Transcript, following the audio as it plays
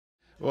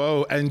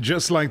Whoa, and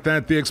just like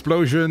that, the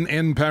explosion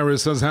in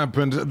Paris has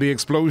happened. The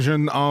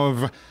explosion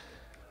of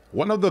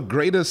one of the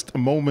greatest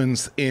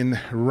moments in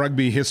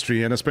rugby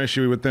history, and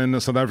especially within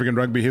South African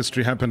rugby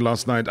history, happened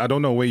last night. I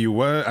don't know where you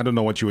were. I don't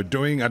know what you were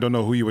doing. I don't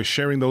know who you were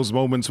sharing those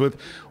moments with.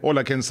 All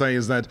I can say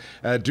is that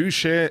do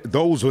share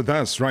those with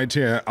us right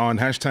here on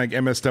hashtag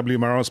MSW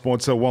Marawa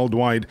Sports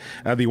Worldwide.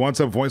 The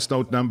WhatsApp voice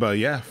note number,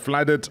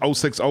 flood it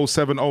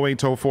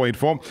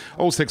 0607080484,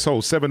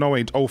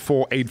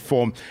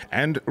 0607080484.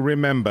 And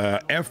remember,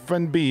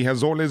 F&B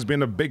has always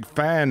been a big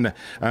fan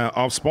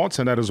of sports,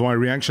 and that is why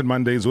Reaction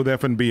Mondays with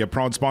F&B, a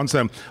proud sponsor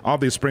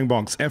of the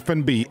Springboks.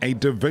 F&B, a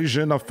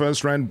division of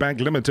First Rand Bank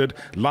Limited,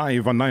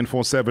 live on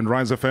 947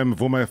 Rise FM,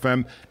 Vuma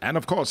FM, and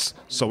of course,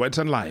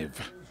 Sowetan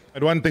Live.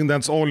 And one thing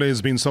that's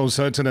always been so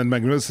certain and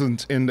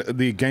magnificent in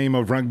the game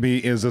of rugby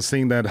is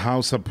seeing that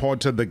how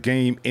supported the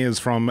game is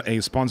from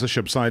a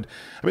sponsorship side.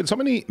 I mean, so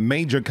many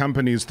major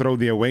companies throw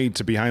their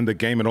weight behind the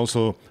game and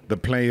also the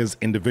players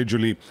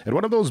individually. And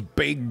one of those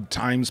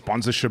big-time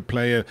sponsorship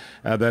player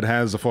that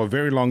has for a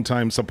very long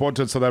time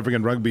supported South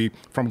African rugby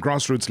from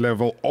grassroots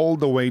level all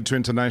the way to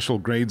international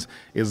grades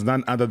is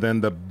none other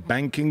than the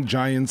banking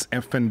giants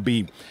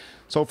F&B.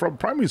 So from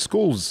primary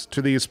schools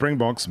to the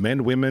Springboks,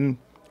 men, women,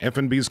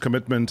 F&B's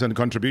commitment and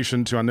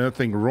contribution to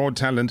unearthing raw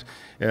talent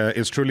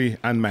is truly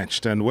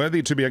unmatched and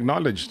worthy to be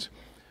acknowledged.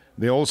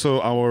 They're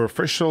also our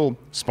official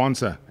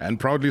sponsor, and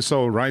proudly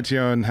so, right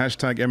here on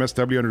hashtag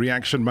MSW and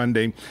Reaction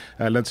Monday.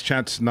 Let's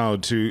chat now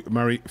to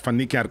Marie van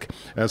Niekerk,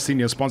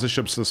 Senior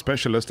Sponsorships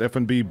Specialist,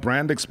 F&B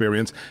Brand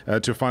Experience,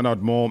 to find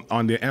out more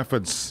on their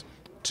efforts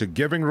to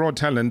giving raw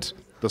talent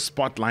the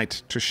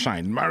spotlight to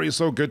shine. Marie,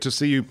 so good to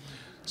see you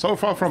so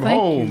far from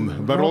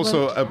home, but Robert,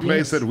 also a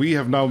place that we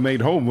have now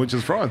made home, which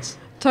is France.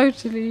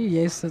 Totally,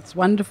 yes. It's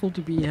wonderful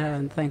to be here,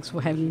 and thanks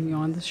for having me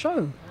on the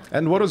show.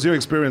 And what was your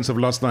experience of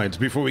last night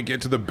before we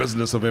get to the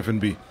business of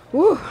F&B?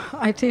 Ooh,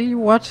 I tell you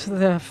what,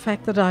 the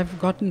fact that I've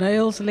got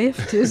nails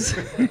left is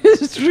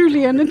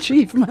truly an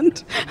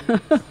achievement.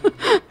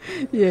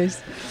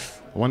 Yes.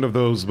 One of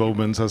those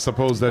moments, I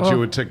suppose, that you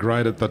would tick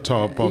right at the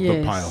top of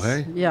the pile,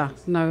 hey? Yeah,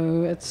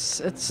 no,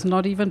 it's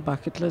not even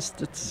bucket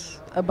list. It's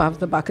above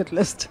the bucket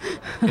list.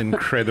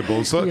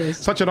 Incredible. So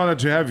such an honor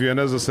to have you. And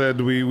as I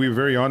said, we're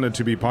very honored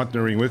to be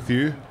partnering with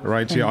you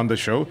right here on the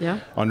show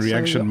on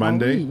Reaction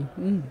Monday.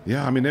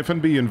 Yeah, I mean,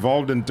 F&B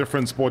involved in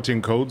different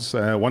sporting codes,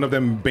 one of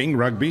them being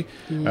rugby.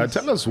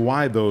 Tell us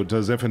why, though,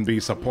 does F&B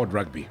support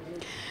rugby?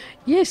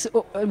 Yes,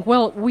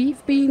 well,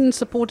 we've been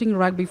supporting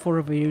rugby for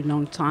a very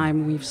long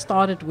time. We've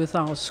started with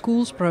our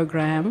schools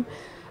program,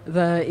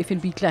 the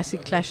F&B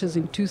Classic Clashes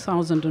in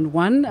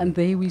 2001, and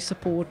there we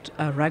support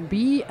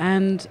rugby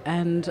and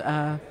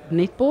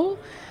netball.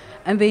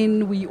 And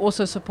then we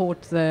also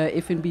support the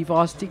F&B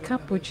Varsity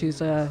Cup, which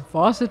is a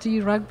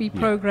varsity rugby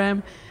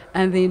program.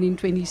 And then in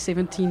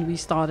 2017 we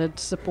started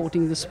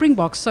supporting the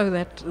Springboks, so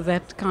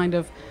that kind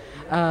of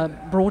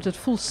brought it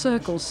full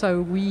circle.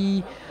 So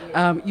we,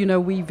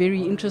 we're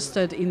very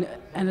interested in,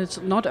 and it's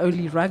not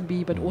only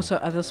rugby but also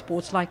other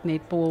sports like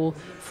netball,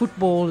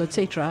 football,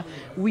 etc.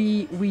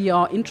 We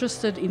are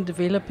interested in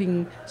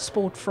developing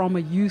sport from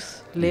a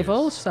youth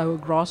level, so a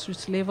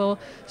grassroots level,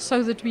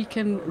 so that we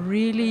can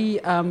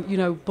really,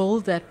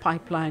 build that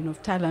pipeline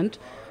of talent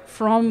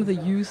from the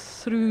youth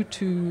through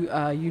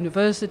to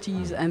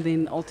universities and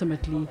then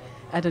ultimately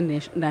at a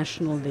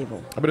national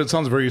level. But it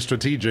sounds very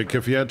strategic.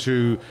 If you had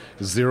to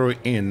zero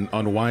in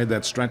on why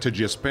that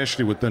strategy,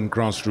 especially within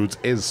grassroots,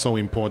 is so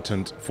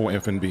important for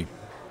F&B.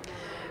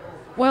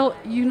 Well,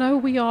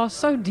 we are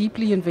so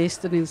deeply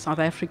invested in South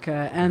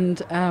Africa,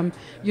 and,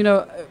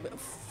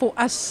 for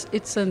us,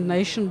 it's a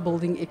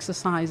nation-building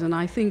exercise. And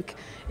I think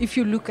if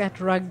you look at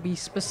rugby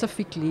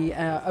specifically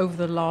over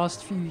the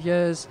last few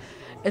years,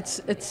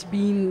 it's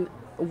been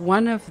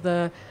one of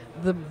the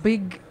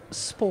big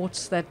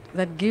sports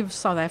that gives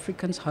South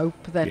Africans hope,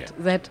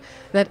 that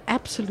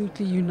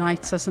absolutely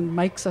unites us and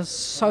makes us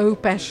so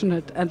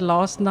passionate. And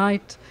last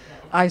night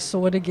I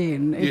saw it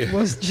again. It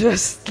was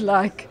just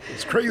like,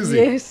 it's crazy.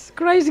 Yes,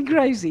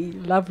 crazy,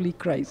 lovely,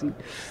 crazy.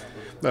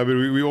 I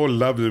mean, we all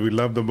loved it. We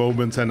loved the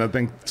moments, and I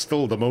think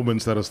still the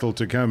moments that are still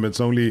to come.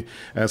 It's only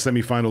a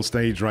semi-final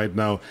stage right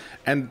now.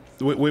 And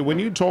when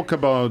you talk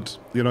about,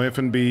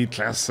 F&B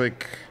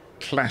Classic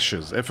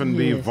Clashes,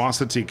 F&B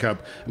Varsity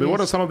Cup, I mean, what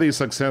are some of these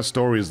success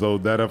stories, though,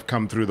 that have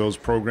come through those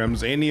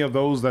programs? Any of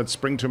those that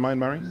spring to mind,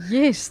 Marie?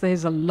 Yes,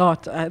 there's a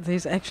lot.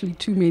 There's actually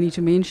too many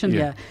to mention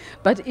here.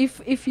 But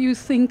if you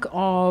think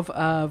of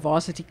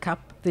Varsity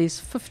Cup, there's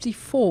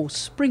 54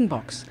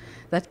 Springboks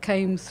that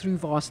came through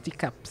Varsity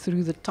Cup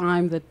through the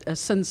time that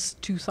since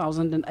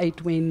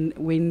 2008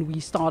 when we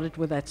started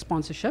with that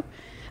sponsorship.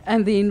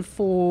 And then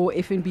for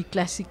F&B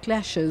Classic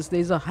Clashes,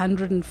 there's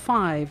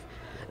 105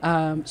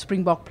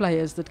 Springbok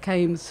players that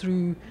came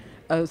through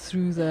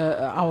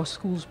our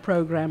schools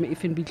program,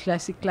 F&B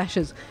Classic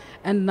Clashes.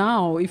 And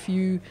now, if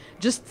you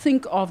just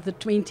think of the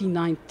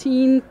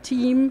 2019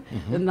 team,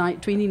 the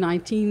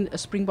 2019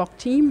 Springbok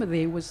team,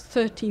 there was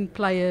 13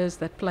 players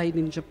that played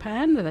in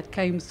Japan that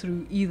came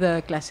through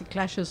either Classic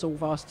Clashes or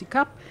Varsity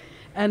Cup.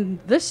 And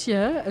this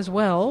year as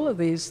well,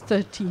 there's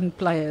 13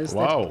 players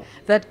Wow.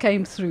 that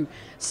came through.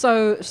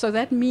 So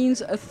that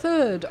means a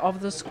third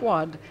of the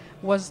squad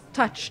was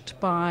touched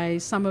by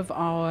some of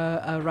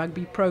our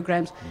rugby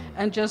programs.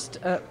 And just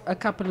a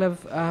couple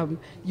of,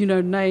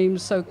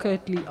 names. So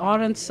Kurtley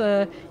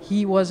Arendse,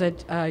 he was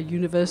at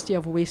University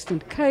of Western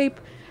Cape.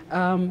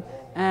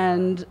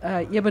 And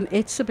Eben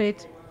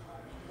Etzebeth,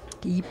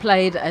 he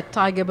played at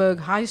Tygerberg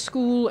High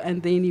School,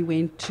 and then he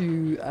went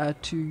to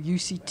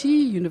UCT,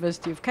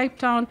 University of Cape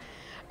Town.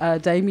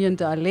 Damien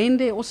de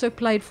Allende also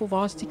played for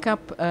Varsity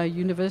Cup,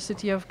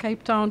 University of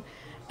Cape Town.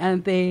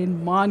 And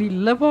then Mani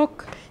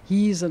Libok,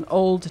 he's an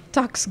old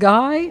Tuks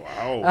guy,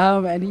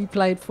 Wow. and he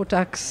played for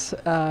Tuks.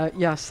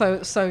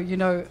 So you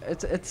know,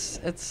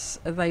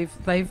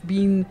 they've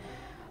been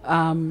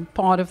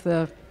part of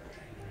the,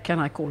 can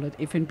I call it,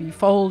 FNB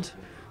fold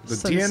The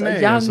since DNA, a I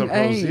young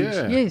suppose, age.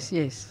 yeah. Yes.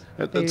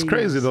 It's Very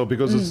crazy nice. though,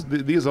 because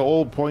these are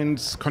all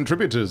points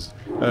contributors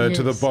to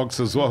the Yes. box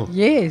as well.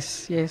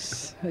 Yes,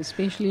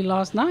 especially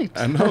last night.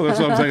 I know, that's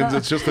what I'm saying.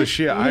 It's just the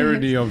sheer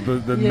irony of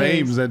the Yes.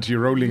 names that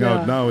you're rolling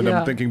out Yeah, now. And yeah.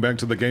 I'm thinking back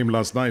to the game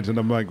last night, and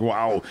I'm like,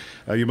 wow,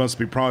 you must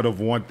be proud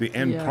of what the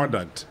end Yeah.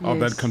 product of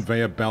that Yes.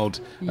 conveyor belt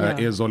Yeah.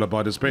 is all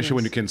about, especially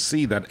when you Yes. can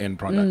see that end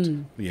product.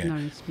 Yeah. No,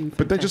 it's been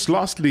But then just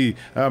lastly,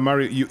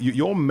 Murray,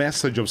 your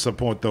message of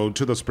support, though,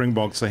 to the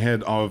Springboks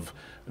ahead of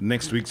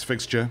next week's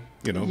fixture,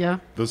 Yeah.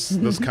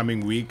 this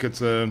coming week, it's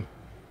the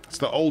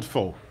old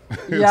foe.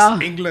 It's Yeah.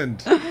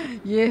 England.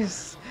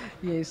 Yes.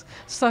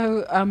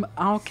 So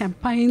our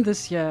campaign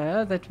this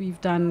year that we've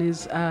done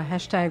is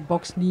hashtag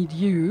Box Need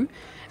You.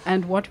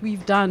 And what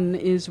we've done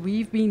is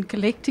we've been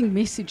collecting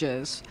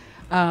messages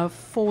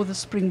for the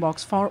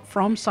Springboks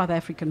from South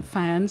African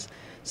fans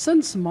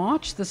since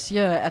March this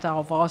year at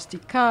our Varsity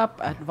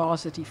Cup, at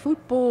Varsity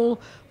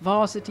Football,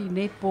 Varsity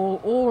Netball,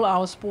 all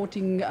our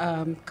sporting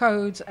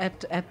codes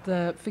at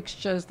the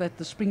fixtures that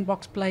the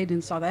Springboks played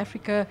in South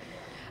Africa.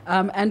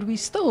 And we're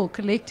still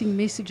collecting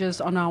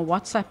messages on our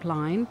WhatsApp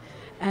line.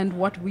 And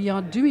what we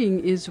are doing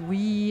is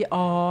we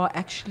are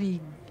actually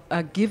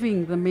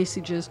giving the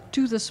messages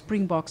to the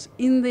Springboks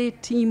in their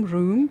team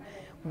room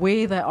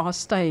where they are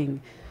staying.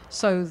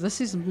 So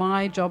this is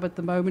my job at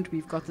the moment.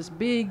 We've got this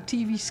big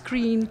TV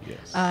screen,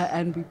 Yes.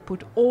 and we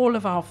put all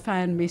of our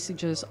fan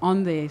messages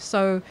on there.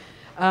 So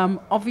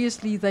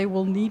obviously they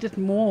will need it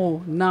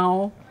more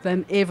now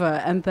than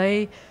ever. And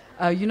they've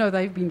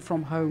been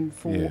from home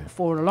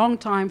for a long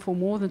time, for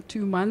more than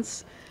 2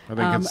 months. I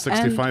think it's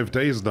 65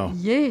 days now.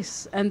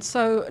 Yes, and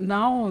so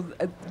now,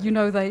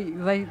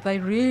 they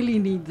really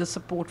need the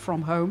support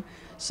from home.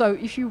 So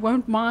if you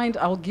won't mind,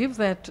 I'll give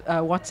that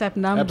WhatsApp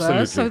number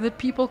Absolutely. so that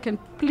people can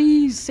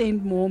please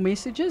send more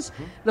messages.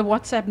 The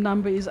WhatsApp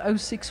number is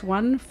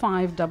 061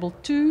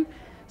 522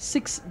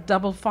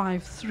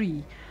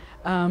 6553.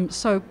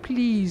 So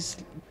please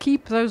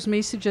keep those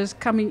messages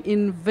coming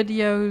in,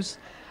 videos,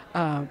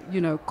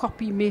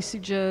 copy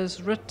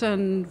messages,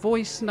 written,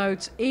 voice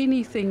notes,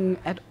 anything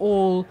at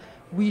all.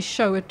 We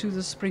show it to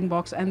the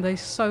Springboks, and they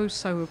so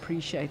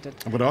appreciate it.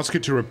 I'm going to ask you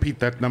to repeat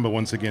that number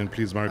once again,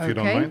 please, Murray, if you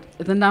don't mind.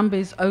 The number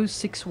is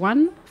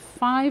 061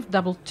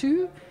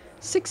 522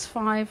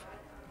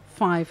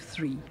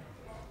 6553.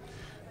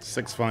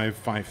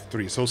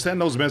 6553. So send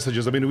those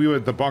messages. I mean, we were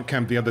at the bar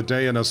camp the other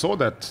day, and I saw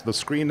that the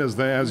screen is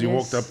there as you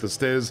walked Yes. up the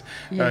stairs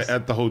Yes.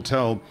 at the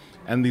hotel.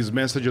 And these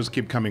messages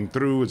keep coming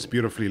through. It's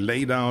beautifully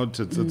laid out.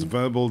 It's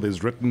verbal.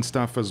 There's written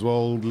stuff as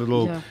well.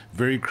 Little, Yeah.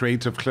 very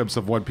creative clips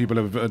of what people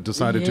have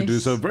decided to do.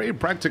 Yes. So very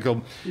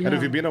practical. And if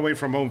Yeah. you've been away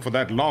from home for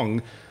that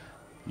long,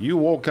 you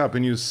walk up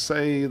and you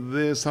say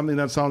there's something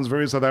that sounds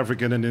very South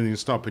African, and then you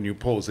stop and you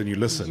pause and you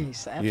listen.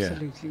 Yes,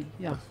 absolutely.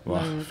 Yeah. Wow,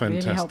 No, it really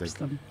fantastic. helps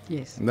them.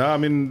 Yes. No, I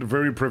mean,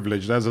 very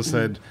privileged. As I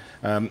said,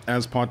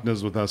 as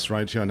partners with us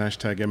right here on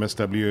hashtag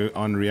MSW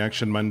on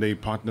Reaction Monday,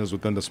 partners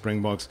within the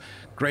Springboks.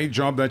 Great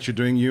job that you're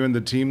doing, you and the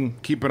team.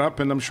 Keep it up,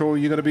 and I'm sure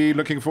you're going to be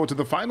looking forward to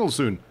the final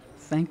soon.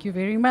 Thank you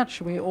very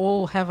much. We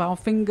all have our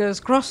fingers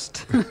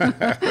crossed.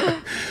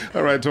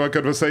 All right, to our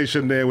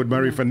conversation there with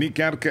Murray van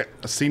Niekerk,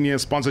 Senior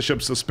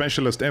Sponsorships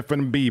Specialist,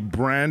 F&B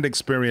Brand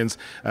Experience,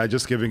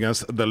 just giving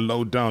us the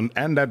lowdown.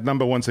 And that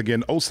number once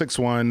again,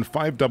 061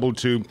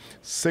 522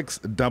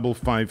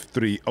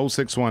 6553.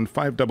 061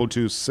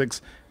 522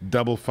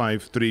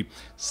 6553.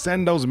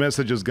 Send those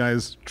messages,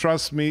 guys.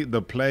 Trust me,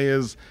 the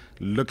players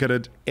look at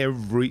it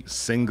every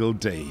single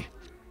day.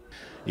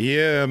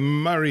 Yeah,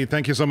 Murray,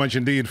 thank you so much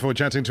indeed for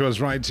chatting to us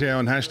right here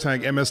on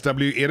hashtag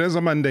MSW. It is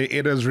a Monday.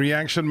 It is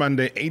Reaction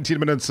Monday, 18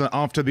 minutes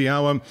after the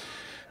hour.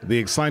 The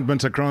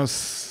excitement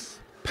across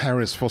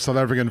Paris for South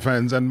African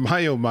fans. And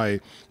my, oh my,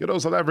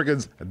 South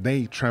Africans,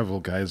 they travel,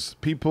 guys.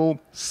 People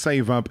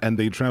save up and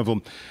they travel.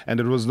 And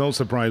it was no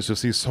surprise to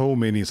see so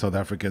many South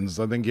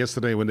Africans. I think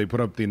yesterday when they put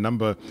up the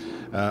number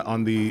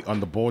on the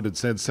board, it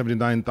said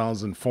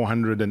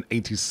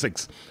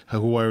 79,486 who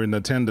were in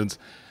attendance.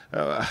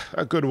 A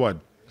good what?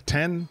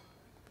 10,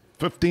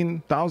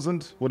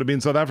 15,000 would have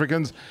been South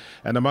Africans,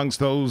 and amongst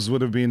those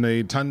would have been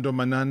a Thando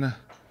Manana,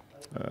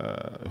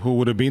 who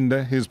would have been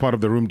there. He's part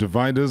of the room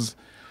dividers.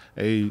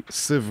 A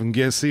Siv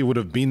Ngesi would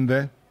have been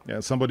there. Yeah,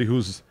 somebody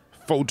whose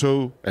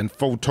photo and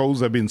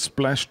photos have been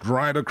splashed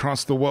right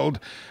across the world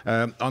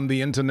on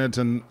the internet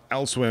and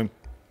elsewhere.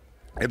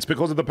 It's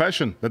because of the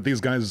passion that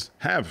these guys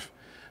have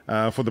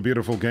for the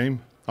beautiful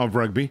game of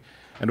rugby.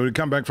 And when we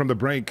come back from the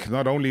break,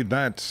 not only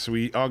that,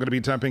 we are going to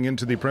be tapping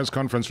into the press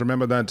conference.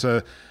 Remember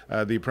that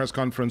the press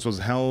conference was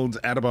held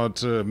at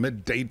about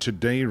midday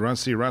today.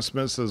 Rassie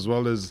Rasmus, as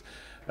well as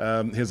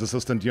his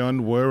assistant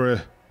Jan,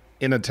 were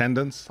in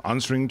attendance,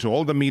 answering to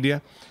all the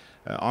media,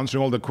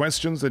 answering all the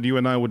questions that you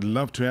and I would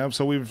love to have.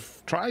 So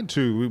we've tried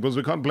to, because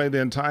we can't play the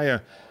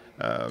entire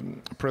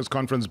press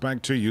conference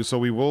back to you, so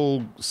we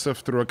will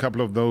sift through a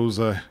couple of those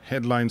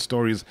headline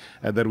stories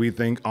that we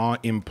think are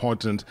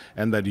important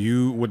and that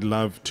you would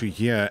love to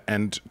hear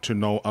and to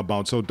know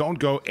about. So don't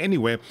go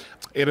anywhere.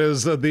 It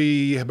is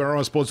the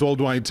Marawa Sports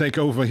Worldwide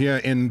takeover here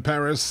in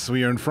Paris.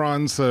 We are in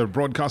France,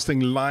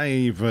 broadcasting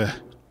live,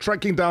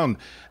 tracking down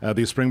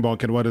the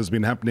Springbok and what has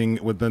been happening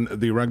within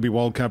the Rugby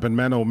World Cup. And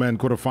man, oh man,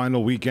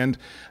 quarter-final weekend.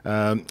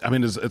 I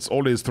mean, it's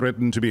always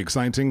threatened to be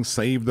exciting.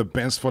 Save the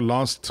best for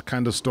last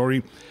kind of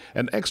story.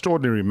 An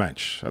extraordinary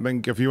match. I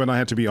think if you and I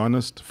had to be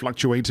honest,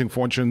 fluctuating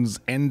fortunes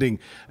ending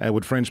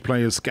with French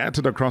players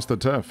scattered across the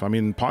turf. I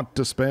mean, part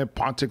despair,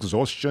 part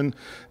exhaustion,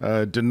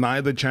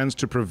 deny the chance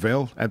to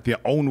prevail at their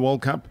own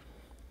World Cup.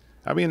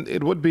 I mean,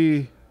 it would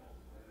be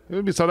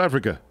South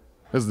Africa,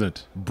 isn't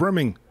it?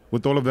 Brimming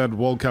with all of that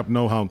World Cup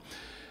know-how,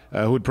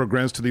 who would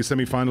progress to the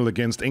semi-final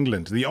against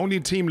England. The only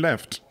team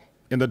left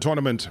in the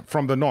tournament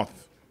from the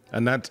north.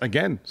 And that,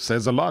 again,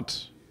 says a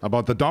lot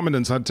about the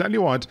dominance. I'll tell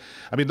you what,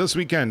 I mean, this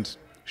weekend,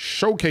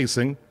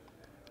 showcasing,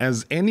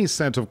 as any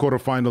set of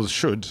quarterfinals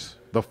should,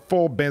 the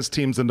 4 best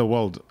teams in the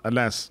world.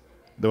 Alas,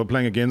 they were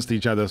playing against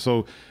each other.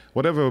 So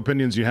whatever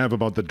opinions you have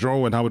about the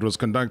draw and how it was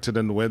conducted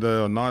and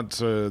whether or not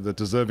the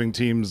deserving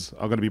teams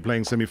are going to be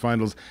playing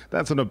semi-finals,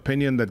 that's an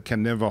opinion that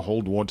can never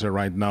hold water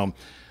right now.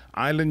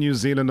 Ireland, New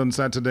Zealand on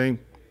Saturday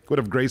could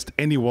have graced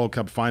any World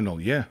Cup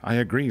final. Yeah, I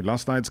agree.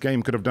 Last night's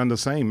game could have done the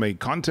same. A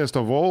contest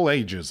of all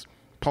ages.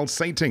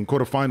 Pulsating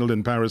quarterfinal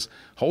in Paris.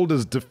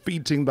 Holders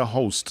defeating the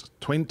host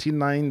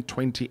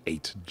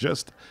 29-28.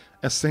 Just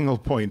a single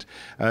point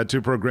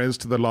to progress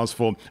to the last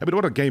 4. I mean,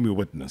 what a game we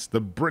witnessed. The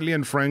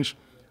brilliant French,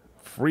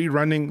 free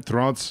running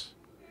throughout,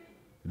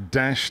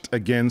 dashed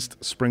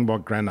against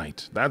Springbok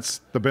granite.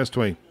 That's the best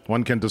way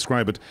one can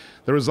describe it.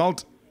 The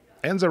result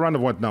ends a run of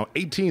what now?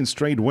 18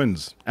 straight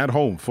wins at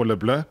home for Le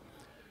Bleu,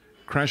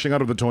 crashing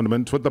out of the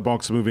tournament with the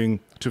Boks moving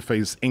to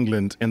face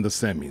England in the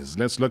semis.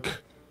 Let's look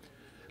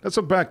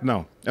back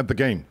now at the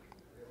game.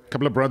 A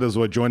couple of brothers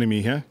who are joining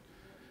me here.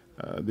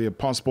 Their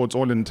passports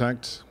all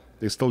intact.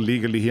 They're still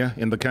legally here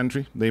in the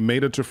country. They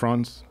made it to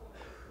France.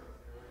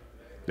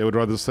 They would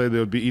rather say they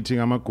would be eating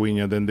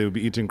amakwenya than they would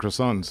be eating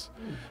croissants.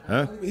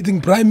 Huh?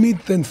 Eating prime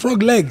meat than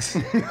frog legs.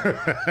 And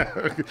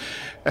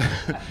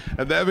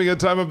they're having a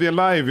time of their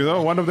life, you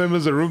know. One of them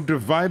is a room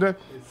divider.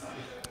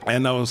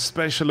 And our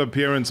special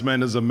appearance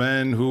man is a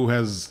man who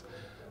has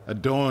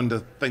adorned,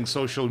 I think,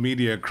 social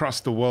media across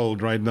the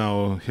world right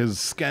now. His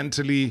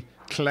scantily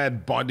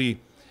clad body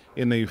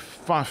in a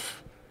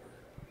fuff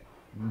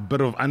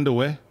bit of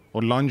underwear,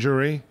 or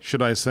lingerie,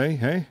 should I say,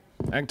 hey?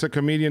 Actor,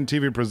 comedian,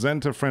 TV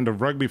presenter, friend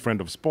of rugby, friend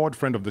of sport,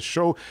 friend of the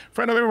show,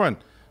 friend of everyone.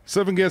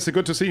 Siv Ngesi,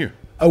 good to see you.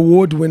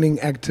 Award-winning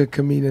actor,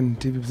 comedian,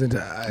 TV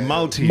presenter.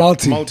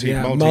 Multi-award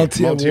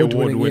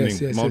winning.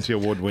 Yes.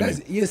 Multi-award winning.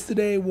 Guys,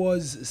 yesterday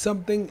was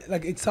something,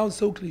 like, it sounds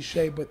so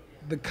cliche, but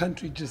the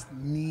country just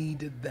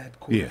needed that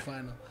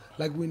quarterfinal. Yeah.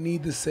 Like, we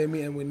need the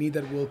semi and we need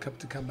that World Cup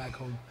to come back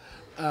home.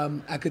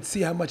 I could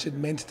see how much it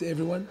meant to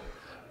everyone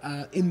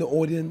in the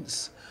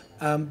audience.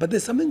 But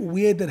there's something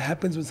weird that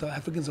happens when South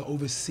Africans are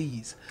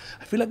overseas.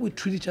 I feel like we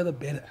treat each other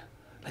better.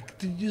 Like,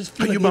 do you just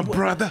feel are like you my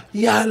brother?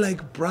 Yeah,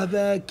 like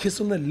brother, kiss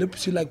on the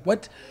lips. You're like,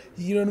 what?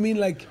 You know what I mean?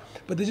 Like,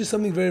 but there's just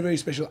something very, very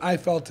special. I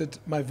felt it.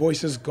 My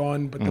voice is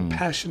gone, but the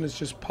passion is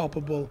just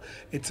palpable.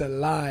 It's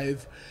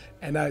alive,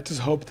 and I just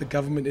hope the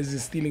government isn't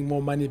stealing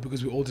more money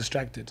because we're all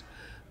distracted.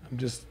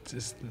 You're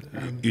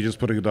just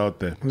putting it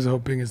out there. I was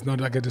hoping it's not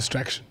like a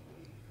distraction.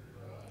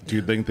 Do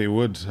you think they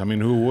would? I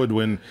mean, who would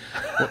when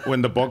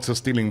the Boks are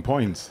stealing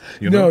points?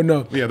 You know?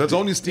 No. Yeah, that's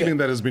only stealing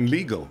that has been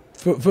legal.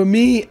 For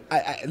me,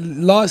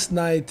 last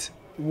night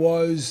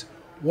was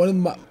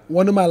one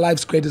of my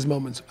life's greatest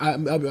moments.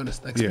 I'll be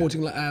honest, like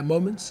sporting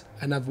moments.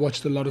 And I've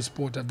watched a lot of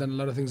sport. I've done a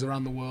lot of things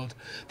around the world.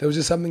 There was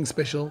just something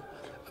special.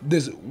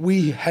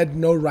 We had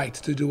no right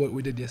to do what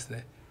we did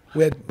yesterday.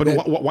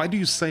 Why do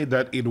you say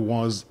that it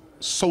was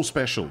so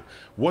special?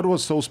 What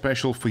was so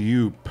special for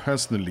you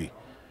personally?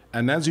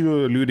 And as you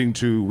were alluding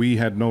to, we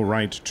had no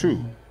right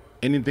to.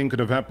 Anything could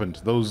have happened.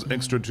 Those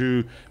extra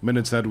 2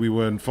 minutes that we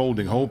were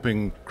unfolding,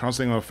 hoping,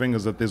 crossing our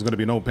fingers that there's going to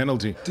be no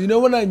penalty. Do you know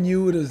when I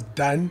knew it was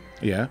done?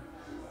 Yeah.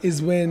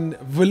 Is when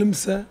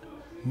Willemse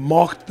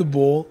marked the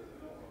ball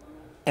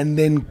and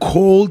then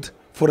called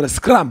for a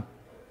scrum.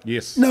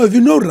 Yes. Now, if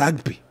you know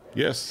rugby,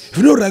 yes,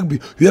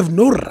 you have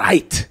no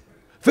right.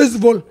 First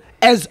of all,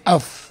 as a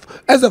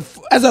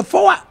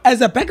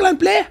backline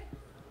player,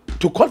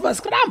 to call for a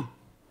scrum.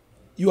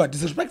 You are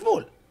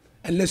disrespectful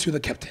unless you're the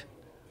captain.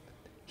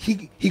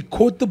 he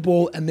caught the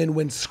ball and then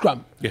went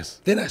scrum.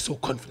 Yes. Then I saw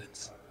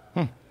confidence.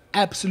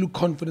 Absolute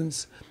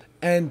confidence.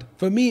 And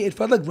for me, it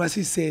felt like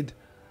Rassi said,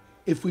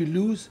 if we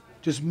lose,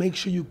 just make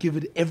sure you give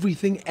it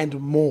everything and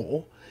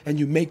more, and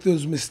you make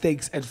those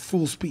mistakes at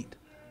full speed.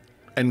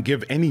 And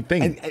give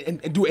anything.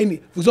 And do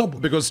any, for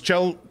example. Because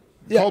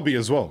Colby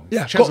as well.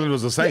 Yeah. Cheslin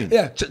was the same.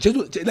 Yeah.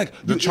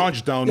 The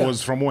charge down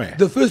was from where?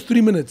 The first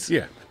 3 minutes.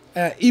 Yeah.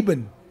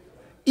 Eben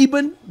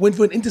went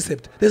for an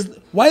intercept.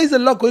 Why is the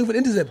lock going for an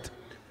intercept?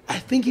 I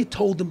think he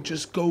told them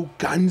just go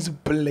guns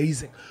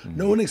blazing.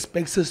 No one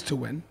expects us to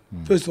win.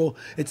 First of all,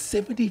 it's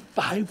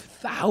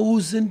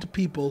 75,000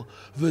 people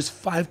versus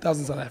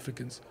 5,000 South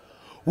Africans.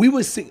 We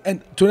were sick,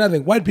 and to another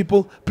thing, white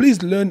people,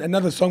 please learn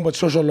another song by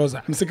Shosho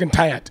Loza. I'm sick and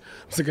tired.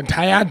 I'm sick and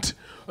tired.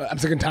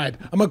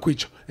 I'm a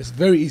quitch. It's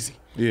very easy.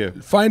 Yeah.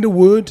 Find a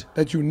word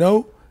that you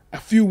know, a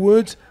few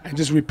words, and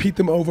just repeat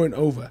them over and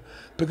over.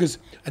 Because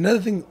another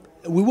thing,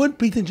 we weren't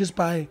beaten just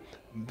by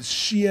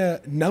sheer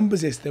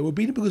numbers yesterday. We're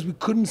beaten because we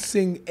couldn't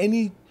sing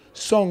any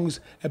songs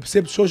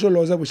except Shosho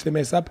Loza, which they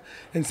messed up,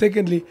 and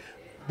secondly,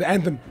 the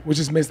anthem, which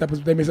is messed up.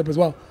 They messed up as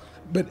well.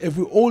 But if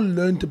we all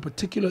learned a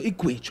particular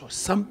Ikwich or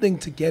something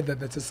together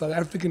that's a South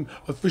African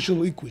official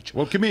Ikwich.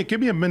 Well, give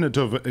me a minute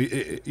of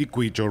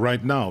Ikwich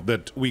right now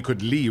that we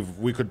could leave,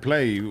 we could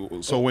play.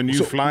 So when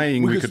you're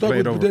flying, we could play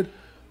it over.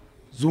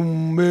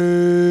 Zumbe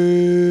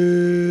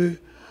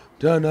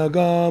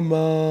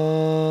Danagama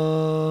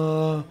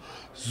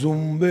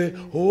Zumbe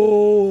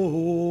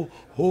ho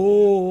ho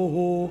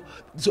ho.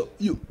 So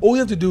all you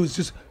have to do is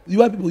just, you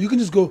white people, you can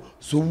just go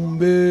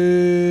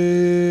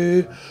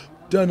Zumbe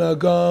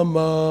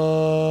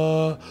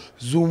Danagama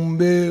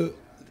Zumbe.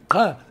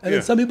 And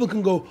then some people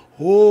can go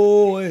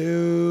ho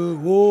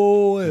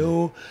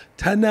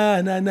ta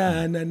na na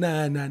na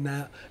na na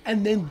na,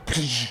 and then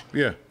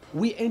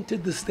we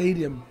entered the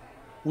stadium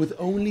with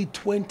only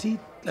 25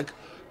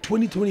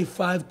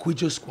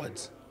 Kwijo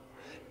squads.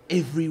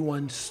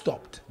 Everyone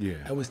stopped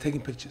and was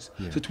taking pictures.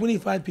 So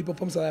 25 people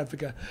from South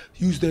Africa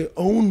used their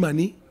own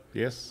money.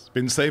 Yes,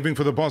 been saving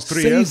for the past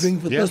 3 years. Saving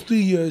for the past 3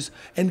 years,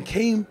 and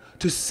came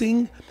to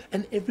sing.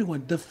 And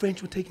everyone, the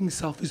French were taking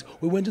selfies.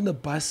 We went on the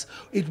bus.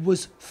 It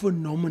was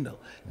phenomenal.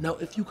 Now,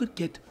 if you could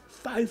get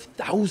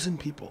 5,000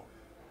 people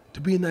to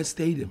be in that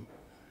stadium,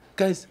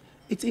 guys,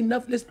 it's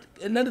enough.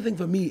 Another thing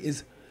for me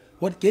is,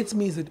 what gets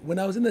me is that when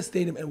I was in the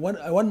stadium, at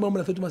one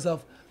moment I thought to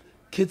myself,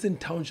 kids in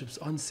townships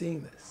aren't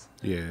seeing this.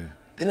 Yeah.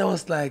 Then I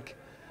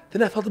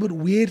felt a bit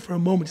weird for a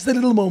moment, just a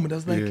little moment. I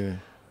was like,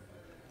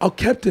 our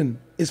captain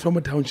is from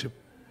a township,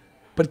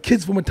 but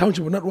kids from a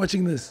township were not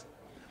watching this.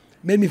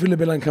 Made me feel a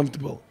bit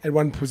uncomfortable at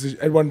one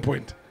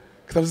point.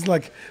 Because I was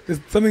like,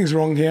 something's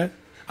wrong here.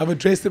 I've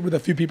addressed it with a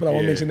few people, I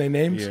won't mention their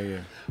names.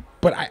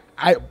 But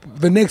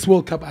the next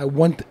World Cup, I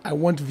want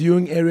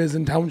viewing areas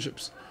in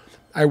townships.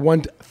 I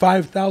want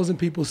 5,000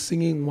 people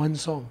singing one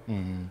song.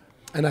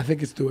 And I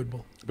think it's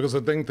doable. Because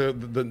I think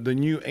the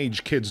new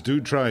age kids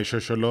do try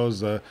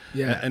Shosholoza,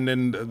 and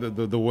then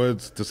the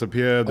words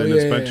disappear, then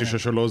it's back to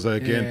Shosholoza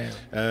again.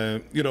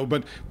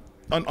 But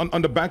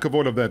on the back of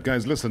all of that,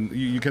 guys, listen,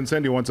 you can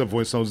send your WhatsApp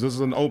voice notes. This is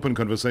an open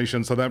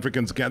conversation. South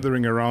Africans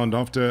gathering around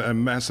after a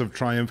massive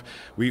triumph.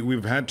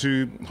 We've had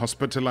to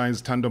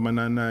hospitalize Thando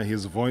Manana.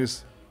 His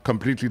voice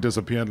completely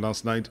disappeared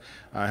last night.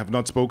 I have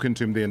not spoken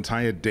to him the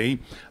entire day.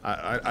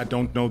 I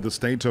don't know the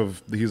state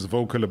of his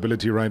vocal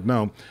ability right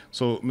now.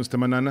 So, Mr.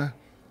 Manana,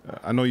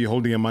 I know you're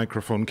holding a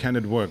microphone. Can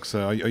it work,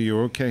 sir? Are you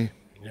okay?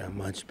 Yeah,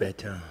 much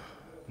better.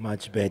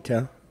 Much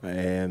better.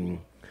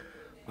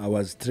 I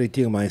was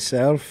treating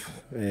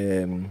myself,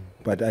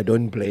 but I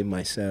don't blame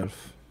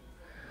myself.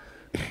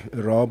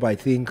 Rob, I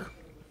think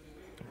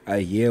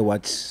I hear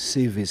what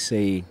Siv is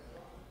saying.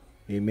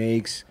 He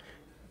makes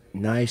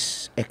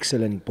nice,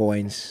 excellent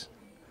points.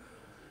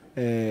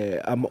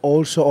 I'm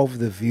also of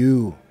the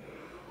view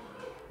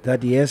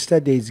that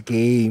yesterday's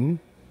game,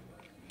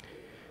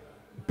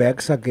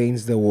 backs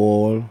against the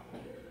wall,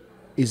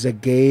 is a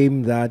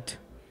game that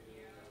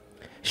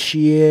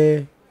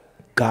sheer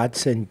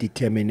guts and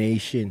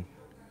determination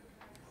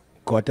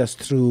got us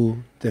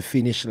through the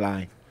finish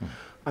line.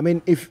 I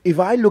mean, if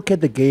I look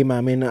at the game, I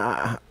mean,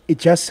 it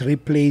just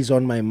replays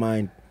on my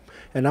mind.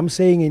 And I'm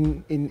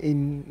saying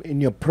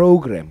in your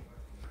program,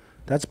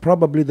 that's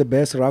probably the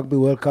best Rugby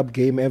World Cup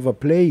game ever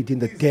played in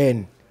the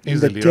 10. In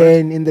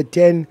the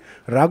 10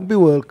 Rugby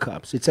World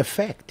Cups. It's a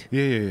fact.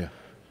 Yeah.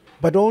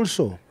 But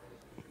also,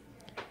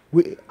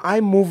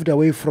 I moved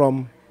away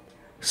from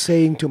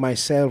saying to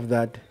myself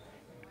that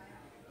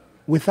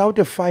without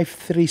a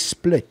 5-3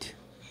 split,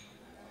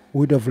 we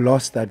would have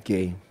lost that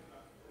game.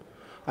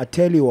 I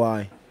tell you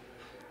why.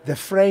 The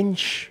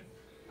French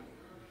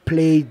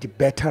played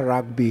better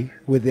rugby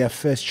with their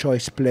first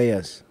choice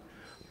players.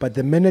 But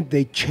the minute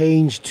they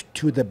changed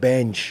to the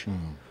bench,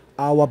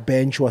 our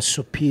bench was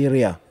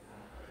superior,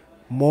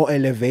 more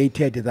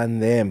elevated than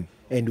them,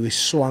 and we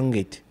swung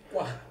it.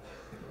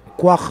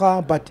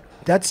 Kwacha, but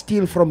that's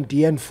still from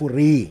Dian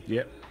Fourie.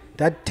 Yep.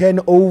 That 10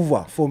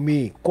 over for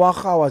me.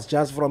 Kwacha was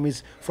just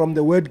from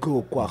the word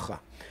go, Kwacha.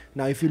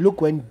 Now, if you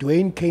look when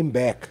Dwayne came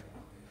back,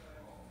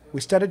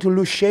 We started to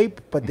lose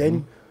shape, but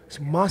then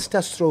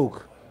master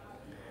stroke.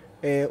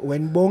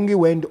 When Bongi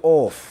went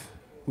off,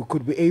 we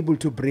could be able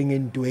to bring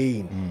in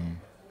Dwayne.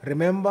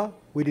 Remember,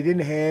 we didn't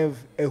have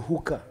a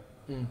hooker.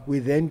 We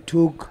then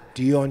took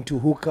Dion to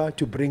hooker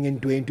to bring in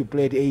Dwayne to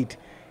play at 8.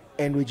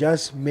 And we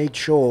just made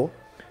sure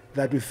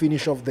that we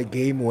finish off the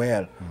game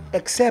well.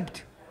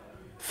 Except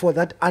for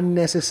that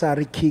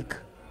unnecessary kick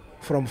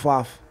from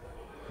Faf.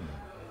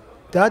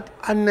 That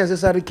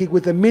unnecessary kick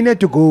with a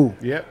minute to go.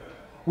 Yep.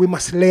 We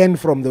must learn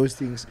from those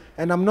things.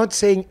 And I'm not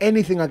saying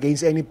anything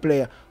against any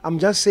player. I'm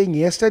just saying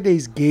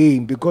yesterday's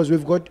game, because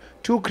we've got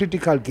 2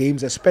 critical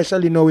games,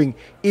 especially knowing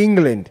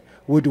England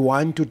would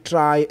want to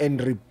try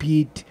and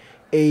repeat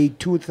a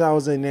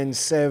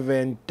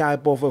 2007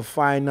 type of a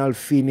final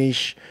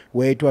finish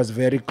where it was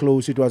very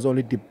close. It was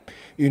only,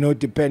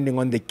 depending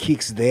on the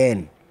kicks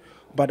then.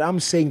 But I'm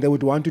saying they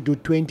would want to do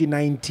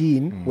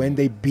 2019 when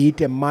they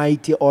beat a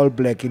mighty All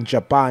Black in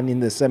Japan in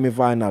the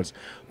semi-finals.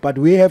 But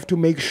we have to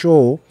make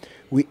sure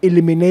we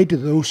eliminate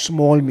those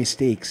small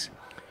mistakes.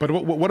 But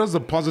what is the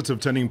positive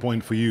turning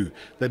point for you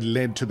that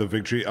led to the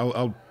victory?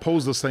 I'll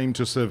pose the same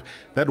to Siv.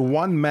 That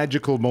one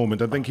magical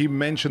moment, I think he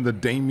mentioned the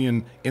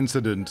Damien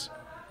incident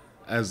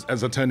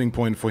as a turning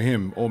point for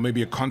him, or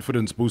maybe a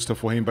confidence booster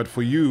for him. But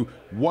for you,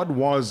 what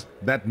was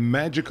that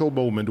magical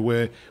moment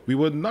where we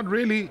were not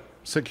really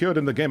secured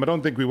in the game? I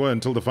don't think we were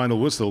until the final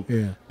whistle.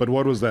 Yeah. But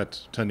what was that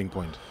turning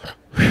point?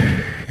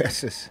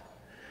 Yes.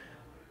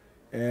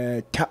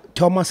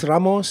 Thomas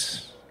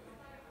Ramos,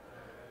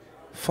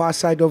 far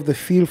side of the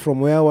field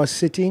from where I was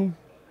sitting.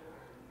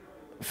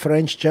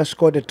 French just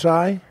scored a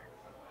try.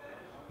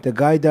 The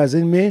guy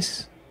doesn't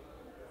miss.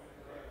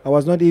 I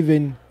was not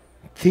even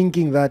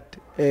thinking that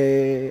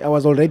I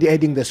was already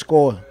adding the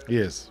score.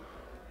 Yes.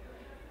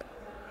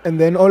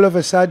 And then all of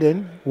a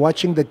sudden,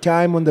 watching the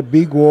time on the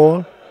big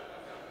wall,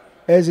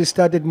 as he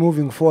started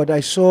moving forward,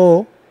 I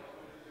saw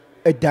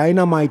a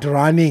dynamite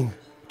running,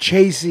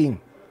 chasing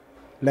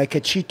like a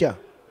cheetah.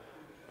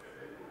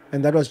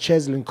 And that was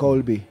Cheslin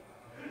Colby.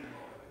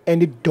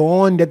 And it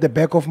dawned at the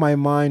back of my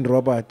mind,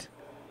 Robert,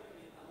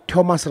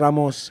 Thomas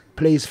Ramos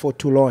plays for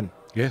Toulon.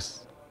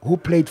 Yes. Who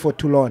played for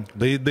Toulon?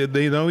 They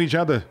know each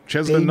other.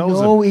 Cheslin They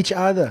knows know him. each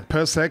other.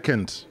 Per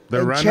second. The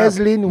And run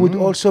Cheslin would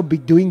also be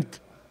doing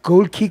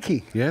goal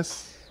kicking.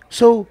 Yes.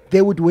 So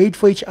they would wait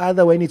for each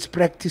other when it's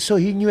practice. So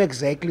he knew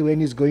exactly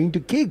when he's going to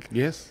kick.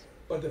 Yes.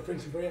 But the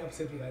French are very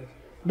upset with that.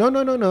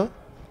 No.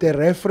 The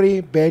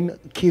referee, Ben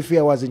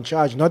Kifia, was in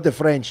charge, not the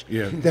French.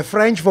 Yeah. The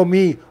French, for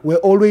me, were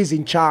always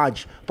in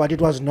charge, but it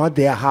was not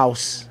their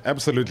house.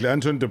 Absolutely.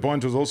 Antoine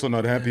Dupont was also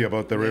not happy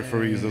about the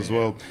referees as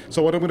well.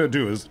 So what I'm going to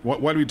do is,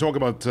 while we talk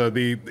about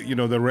the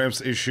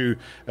refs issue,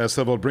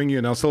 Siv, I'll bring you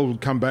in. I'll still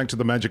come back to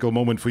the magical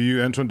moment for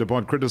you. Antoine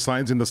Dupont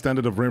criticizing the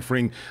standard of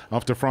refereeing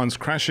after France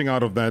crashing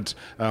out of that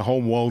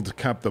home World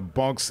Cup, the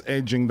box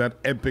edging that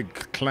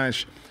epic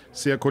clash.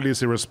 Siya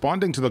Kolisi,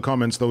 responding to the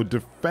comments, though,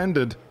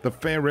 defended the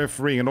fair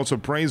refereeing and also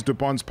praised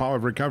Dupont's power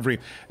of recovery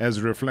as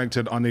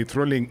reflected on a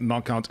thrilling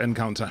knockout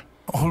encounter.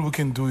 All we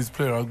can do is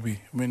play rugby.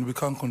 I mean, we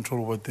can't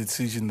control what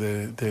decision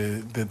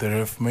the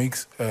ref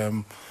makes.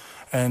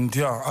 And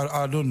yeah,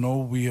 I don't know.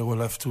 We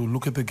will have to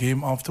look at the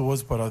game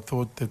afterwards, but I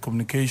thought the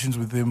communications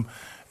with him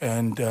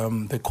and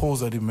the calls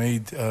that he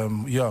made,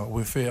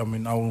 were fair. I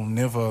mean,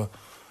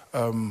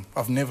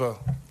 I've never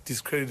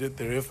discredited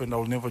the ref, and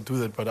I'll never do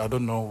that, but I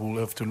don't know. We'll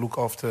have to look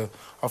after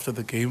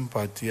the game.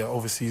 But yeah,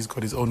 obviously he's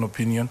got his own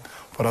opinion.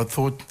 But I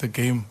thought the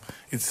game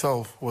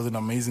itself was an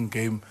amazing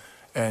game,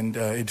 and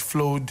it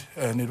flowed,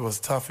 and it was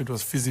tough, it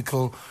was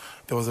physical.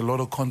 There was a lot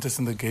of contest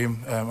in the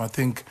game. I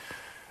think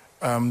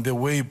the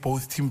way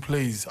both team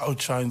plays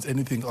outshines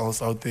anything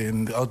else out there,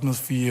 and the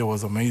atmosphere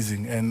was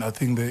amazing. And I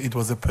think that it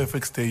was a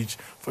perfect stage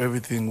for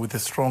everything with a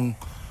strong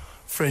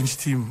French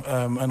team.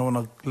 And I want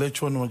to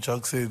let you know what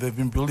Jack said. They've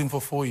been building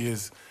for 4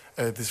 years,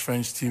 this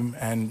French team,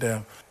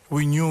 and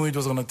we knew it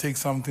was going to take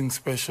something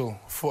special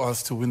for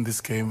us to win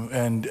this game,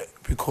 and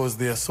because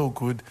they are so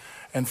good,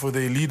 and for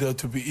their leader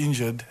to be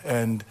injured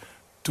and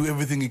do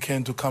everything he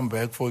can to come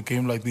back for a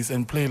game like this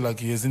and play like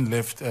he hasn't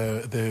left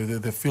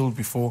the field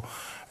before.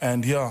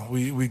 And yeah,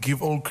 we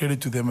give all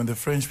credit to them, and the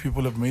French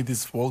people have made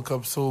this World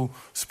Cup so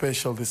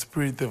special, the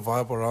spirit, the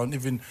vibe around.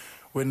 Even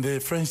when the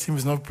French team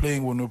is not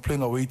playing, when we're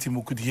playing away team,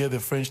 we could hear the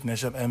French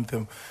national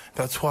anthem.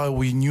 That's why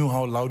we knew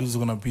how loud it was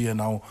going to be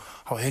and how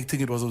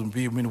hectic it was going to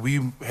be. I mean, we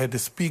had the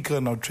speaker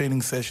in our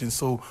training session,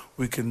 so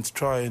we can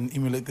try and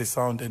emulate the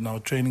sound in our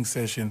training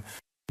session.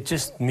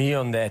 Just me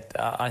on that.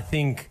 I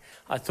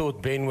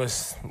thought Ben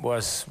was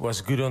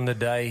good on the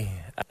day.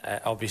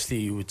 Obviously,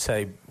 you would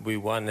say we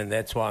won, and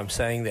that's why I'm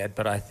saying that.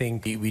 But I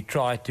think we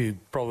try to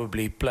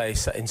probably play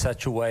in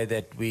such a way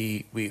that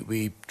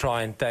we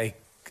try and take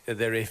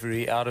the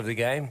referee out of the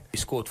game. We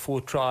scored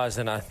 4 tries,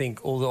 and I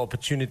think all the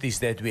opportunities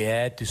that we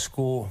had to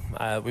score,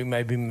 we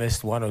maybe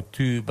missed 1 or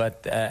 2,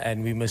 but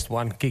and we missed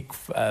 1 kick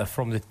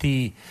from the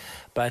tee.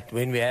 But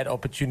when we had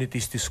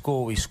opportunities to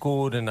score, we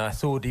scored, and I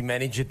thought he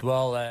managed it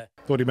well.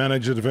 Thought he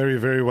managed it very,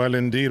 very well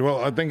indeed.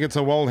 Well, I think it's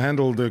a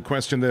well-handled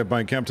question there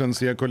by Captain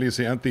Siya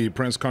Kolisi at the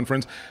press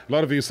conference. A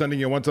lot of you sending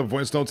your WhatsApp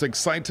voice notes.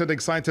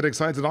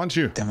 Excited, aren't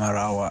you?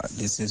 Marawa,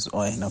 this is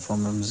Oina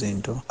from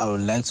Mzindo. I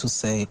would like to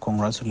say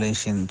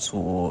congratulations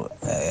to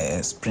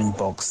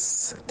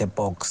Springboks, the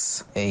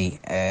box. Hey,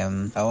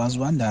 I was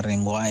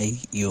wondering why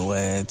you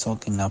were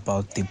talking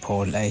about the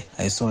pole.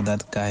 I saw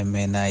that guy,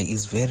 man.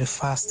 He's very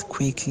fast,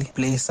 quickly,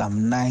 play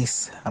some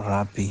nice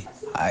rugby.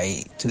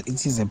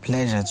 It is a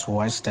pleasure to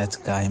watch that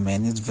guy,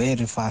 man. It's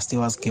very fast. He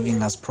was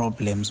giving us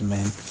problems,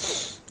 man.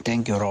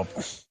 Thank you, Rob.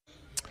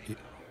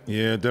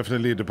 Yeah,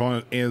 definitely.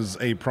 DePaul is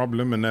a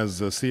problem. And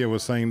as Sia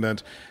was saying,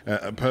 that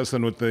a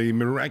person with a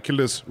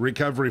miraculous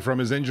recovery from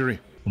his injury.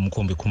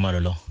 Umkhumbi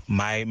Khumalolo.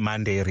 My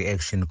Monday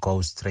reaction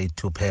goes straight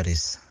to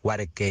Paris.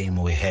 What a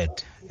game we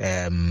had.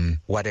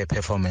 What a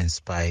performance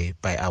by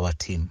our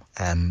team.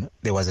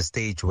 There was a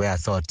stage where I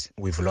thought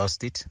we've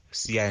lost it.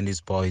 Sia and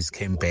his boys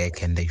came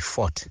back and they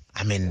fought.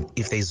 I mean,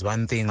 if there's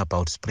one thing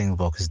about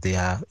Springboks, they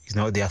are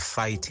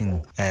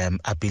fighting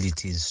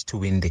abilities to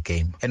win the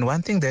game. And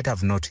one thing that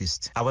I've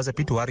noticed, I was a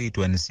bit worried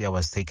when Sia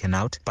was taken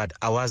out, but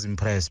I was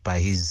impressed by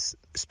his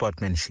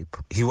sportsmanship.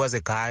 He was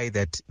a guy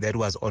that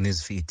was on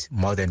his feet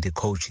more than the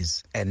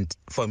coaches. And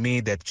for me,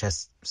 that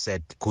just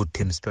said good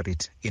team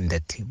spirit in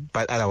that team.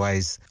 But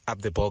otherwise,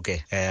 up the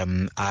bogey,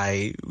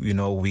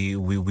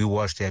 we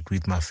watched that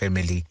with my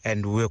family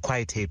and we were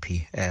quite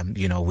happy,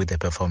 with the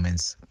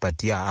performance.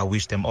 But yeah, I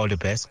wish them all the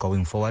best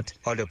going forward.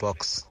 All the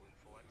Boks.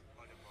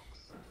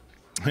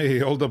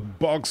 Hey, all the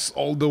box,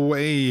 all the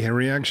way.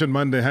 Reaction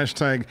Monday,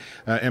 hashtag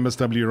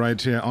MSW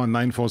right here on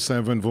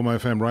 947, Vuma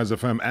FM, Rise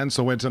FM, and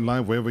Sowetan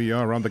Live, wherever you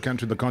are around the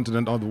country, the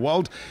continent, or the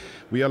world.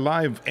 We are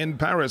live in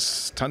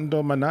Paris.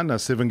 Thando Manana,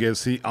 Siv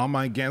Ngesi are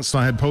my guests.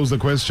 I had posed the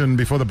question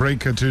before the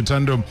break to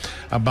Thando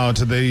about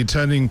the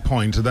turning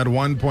point, that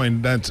one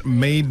point that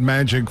made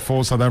magic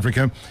for South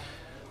Africa.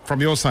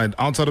 From your side,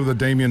 outside of the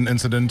Damien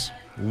incident,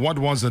 what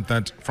was it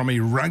that, from a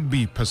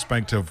rugby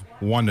perspective,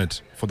 won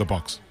it for the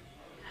Boks?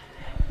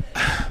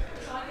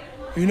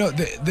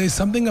 There's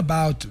something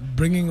about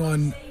bringing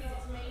on,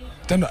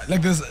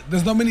 like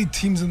there's not many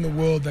teams in the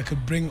world that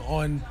could bring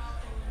on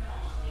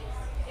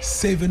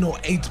 7 or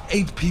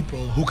 8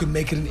 people who can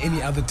make it in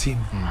any other team.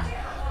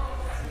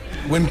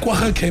 When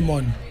Kwacha came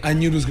on, I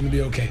knew it was going to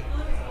be okay.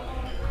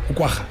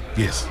 Kwacha.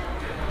 Yes.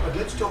 But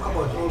let's talk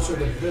about also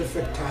the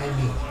perfect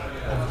timing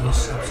of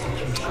this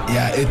substitution.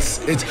 Yeah, it's.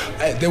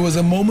 There was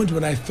a moment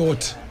when I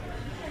thought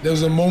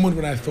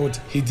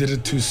he did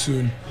it too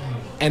soon.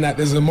 And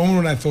there's a moment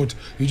when I thought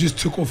you just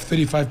took off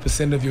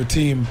 35% of your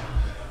team,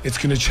 it's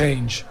going to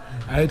change,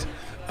 right?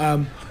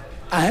 I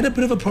had a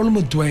bit of a problem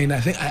with Dwayne.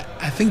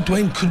 I think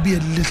Dwayne could be a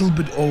little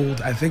bit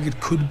old. I think it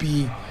could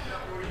be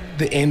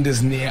the end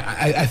is near.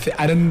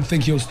 I don't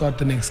think he'll start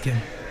the next game.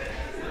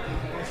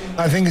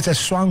 I think it's a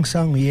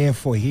swan-song year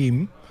for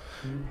him.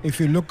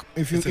 It's a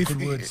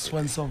good word,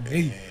 swan song.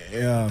 Hey,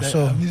 yeah.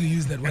 I need to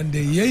use that one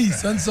day. Hey,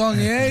 swan song.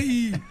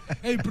 Hey,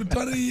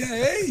 Pretoria.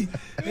 Hey,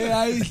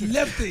 I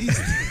left the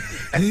East.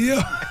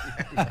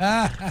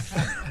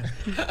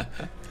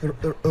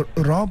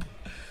 Rob,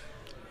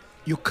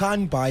 you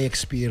can't buy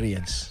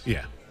experience.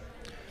 Yeah.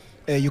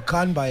 You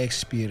can't buy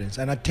experience,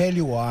 and I tell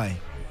you why.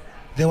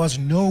 There was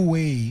no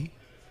way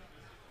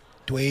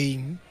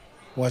Dwayne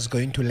was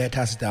going to let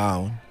us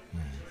down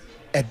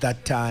at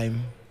that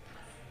time,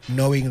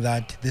 knowing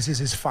that this is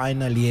his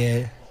final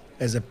year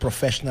as a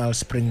professional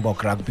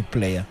Springbok rugby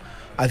player.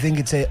 I think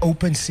it's an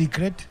open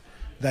secret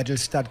that he'll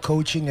start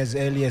coaching as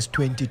early as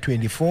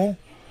 2024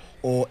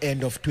 or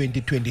end of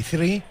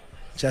 2023,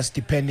 just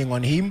depending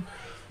on him.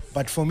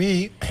 But for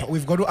me,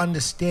 we've got to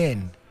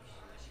understand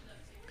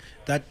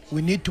that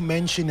we need to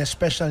mention a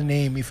special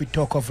name if we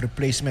talk of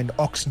replacement,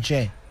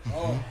 Oxenchair.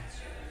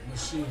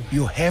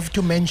 You have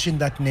to mention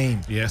that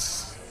name.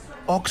 Yes.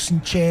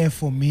 Oxenchair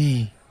for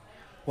me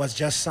was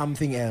just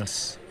something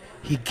else.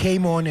 He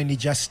came on and he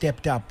just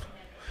stepped up.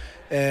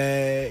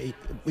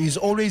 He's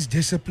always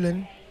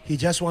disciplined. He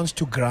just wants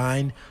to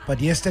grind.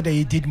 But yesterday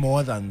he did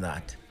more than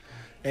that.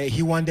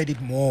 He wanted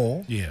it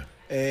more. Yeah.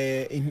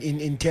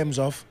 In terms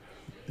of,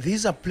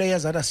 these are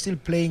players that are still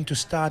playing to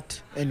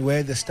start and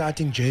wear the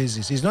starting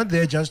jerseys. He's not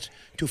there just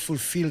to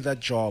fulfill that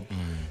job.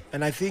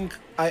 And I think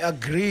I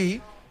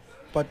agree,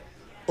 but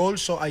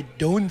also I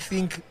don't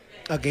think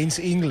against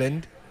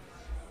England,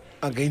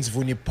 against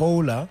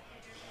Vunipola,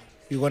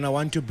 you're going to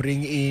want to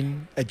bring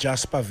in a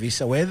Jasper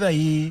Visser, whether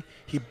he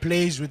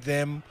plays with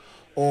them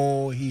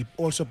or he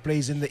also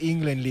plays in the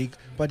England League,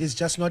 but it's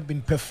just not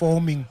been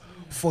performing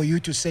for you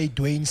to say,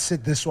 Dwayne,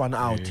 sit this one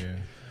out.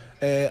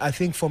 Yeah. I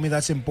think for me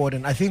that's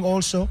important. I think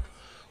also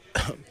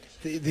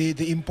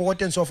the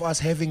importance of us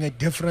having a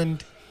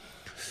different...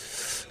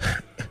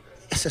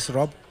 SS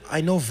Rob,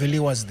 I know Vili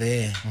was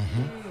there,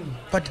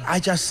 but I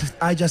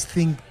just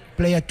think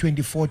player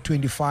 24,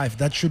 25,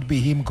 that should be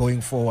him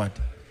going forward.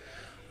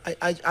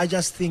 I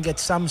just think at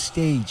some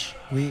stage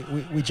we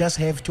just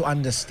have to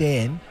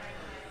understand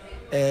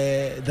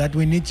that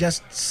we need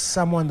just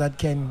someone that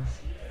can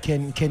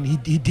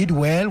he did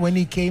well when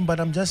he came, but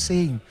I'm just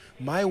saying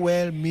my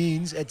well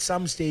means at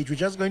some stage we're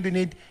just going to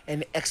need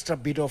an extra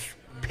bit of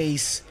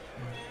pace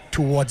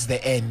towards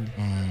the end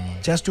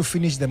just to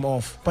finish them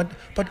off.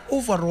 But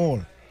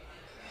overall,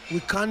 we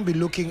can't be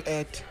looking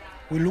at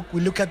we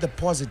look at the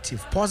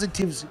positive.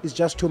 Positives is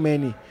just too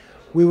many.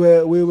 We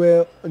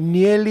were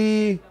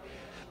nearly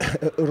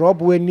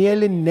Rob, we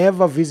nearly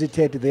never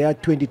visited their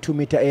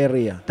 22-meter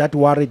area. That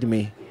worried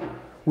me.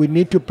 We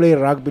need to play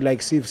rugby, like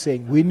Siv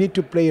saying. We need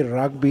to play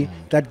rugby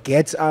that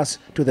gets us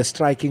to the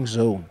striking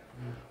zone.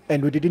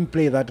 And we didn't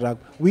play that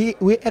rugby.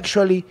 We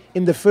actually,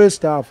 in the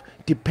first half,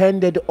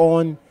 depended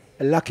on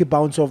a lucky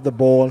bounce of the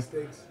ball.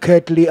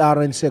 Curtly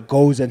Arendse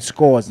goes and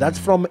scores. That's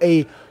from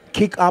a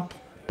kick up,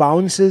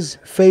 bounces,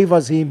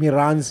 favors him, he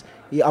runs,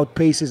 he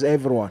outpaces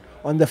everyone.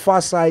 On the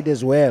far side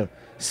as well,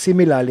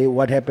 similarly,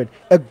 what happened?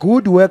 A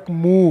good work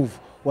move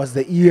was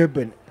the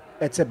Earburn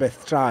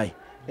Etzebeth try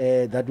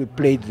that we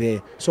played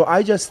there. So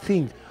I just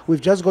think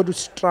we've just got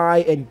to try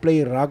and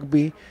play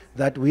rugby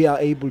that we are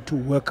able to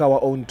work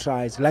our own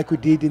tries like we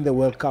did in the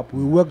World Cup.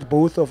 We worked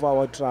both of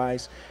our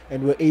tries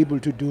and we're able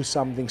to do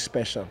something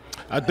special.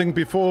 I think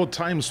before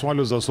time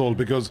swallows us all,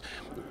 because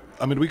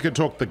I mean, we can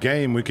talk the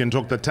game, we can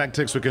talk the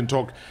tactics, we can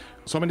talk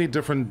so many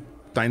different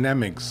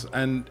dynamics,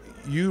 and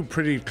you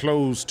pretty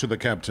close to the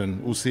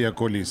captain, Usia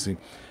Kolisi.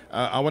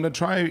 I want to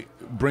try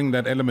bring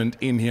that element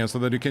in here so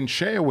that you can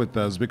share with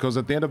us, because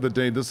at the end of the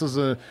day, this is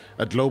a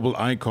global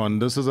icon.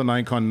 This is an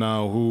icon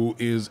now who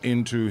is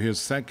into his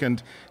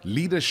second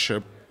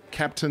leadership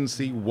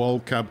captaincy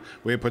World Cup,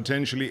 where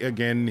potentially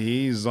again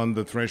he's on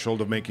the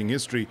threshold of making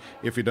history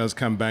if he does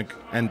come back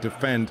and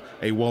defend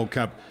a World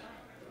Cup.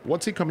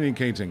 What's he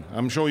communicating?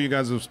 I'm sure you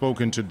guys have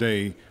spoken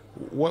today.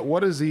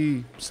 What is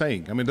he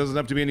saying? I mean, it doesn't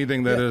have to be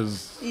anything that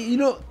is... You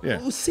know,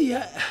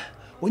 Usia,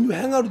 when you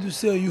hang out with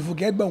Usia, you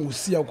forget about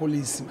Usia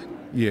Kolisi, man.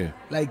 Yeah.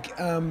 Like,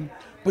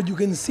 but you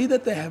can see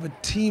that they have a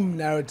team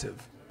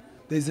narrative.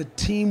 There's a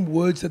team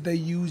words that they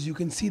use. You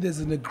can see there's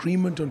an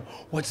agreement on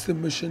what's the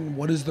mission,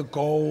 what is the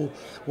goal,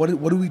 what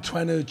are we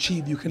trying to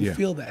achieve. You can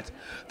feel that.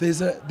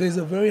 There's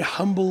a very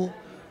humble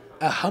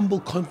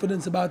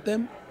confidence about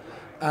them.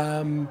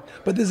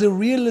 But there's a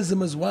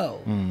realism as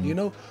well, you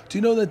know. Do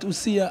you know that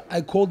Usia,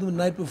 I called them the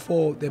night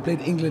before they played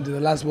England in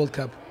the last World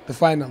Cup, the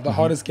final, the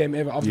hardest game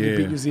ever after they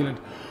beat New Zealand.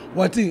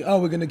 What thing? Oh,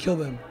 we're going to kill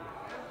them.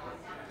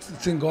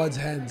 It's in God's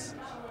hands.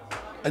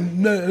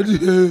 And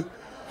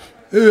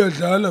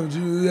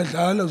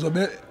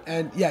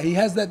and yeah, he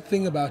has that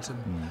thing about him.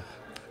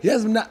 He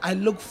has. I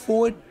look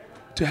forward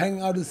to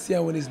hanging out with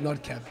Usia when he's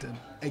not captain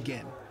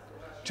again.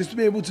 Just to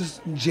be able to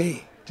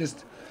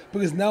just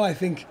because now I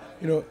think,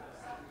 you know,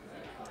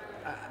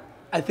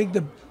 I think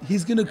that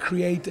he's going to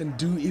create and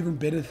do even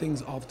better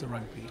things after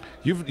rugby.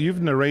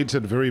 You've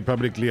narrated very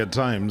publicly at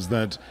times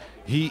that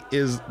he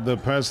is the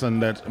person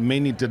that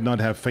many did not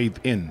have faith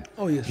in.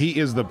 Oh, yes. He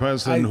is the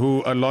person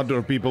who a lot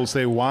of people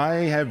say,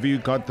 why have you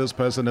got this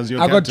person as your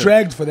captain? I got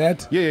dragged for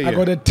that. Yeah. I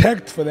got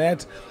attacked for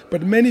that.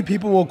 But many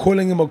people were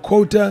calling him a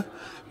quota.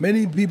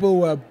 Many people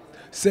were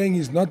saying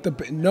he's not the...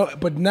 No,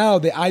 but now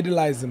they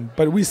idolize him.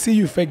 But we see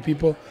you fake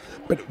people.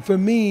 But for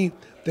me,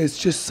 there's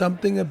just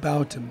something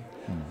about him.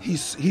 He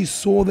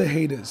saw the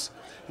haters.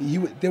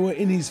 They were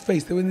in his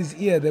face. They were in his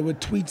ear. There were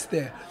tweets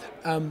there.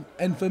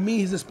 And for me,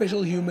 he's a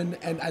special human,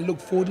 and I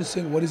look forward to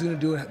seeing what he's going to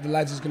do and the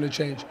lives he's going to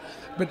change.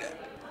 But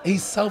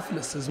he's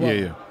selfless as well.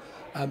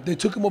 Yeah. They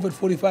took him off at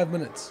 45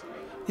 minutes.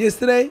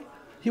 Yesterday,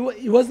 he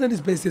wasn't at his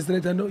best yesterday,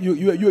 Thando.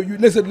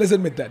 Let's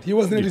admit that. He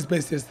wasn't at his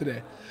best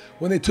yesterday.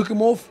 When they took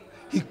him off,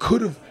 he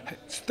could have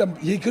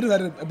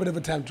had a bit of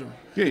a tantrum.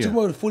 He took him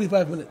off at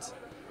 45 minutes.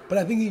 But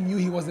I think he knew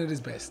he wasn't at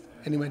his best,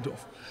 and he went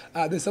off.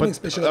 There's something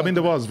special. I mean,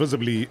 there was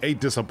visibly a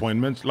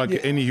disappointment,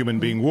 like any human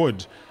being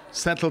would.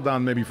 Settled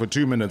down maybe for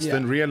 2 minutes,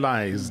 then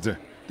realized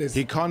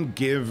he can't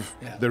give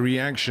the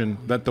reaction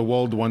that the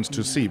world wants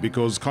to see,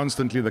 because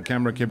constantly the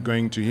camera kept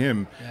going to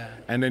him.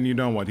 And then you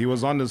know what? He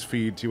was on his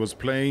feet. He was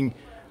playing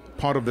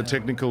part of the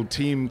technical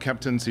team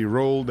captaincy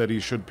role that he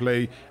should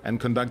play, and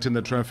conducting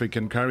the traffic,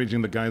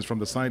 encouraging the guys from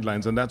the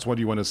sidelines. And that's what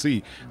you want to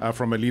see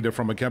from a leader,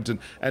 from a captain.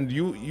 And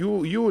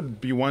you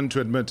would be one to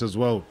admit as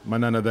well,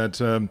 Manana,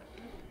 that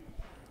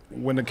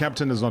when a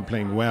captain is not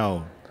playing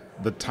well,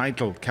 the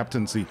title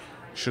captaincy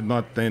should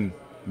not then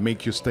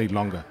make you stay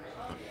longer.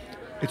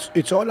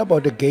 It's all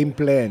about the game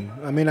plan.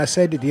 I mean, I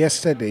said it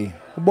yesterday.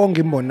 Bongi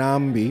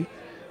Mbonambi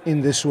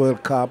in this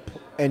World Cup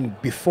and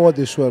before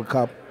this World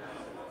Cup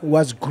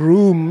was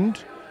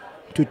groomed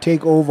to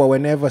take over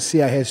whenever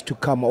Sia has to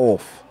come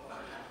off.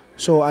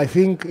 So I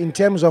think in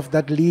terms of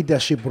that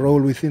leadership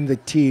role within the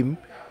team,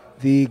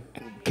 the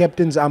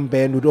captain's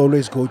armband would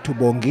always go to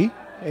Bongi.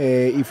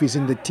 If he's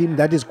in the team,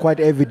 that is quite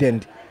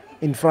evident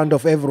in front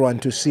of everyone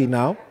to see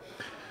now.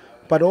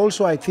 But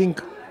also I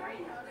think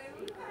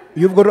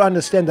you've got to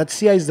understand that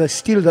Sia is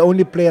still the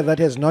only player that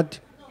has not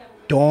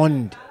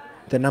donned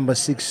the number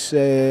 6.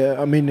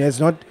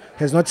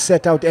 Has not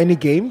set out any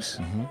games.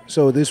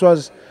 So this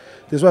was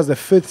the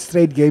 5th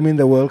straight game in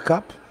the World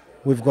Cup.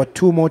 We've got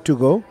 2 more to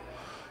go.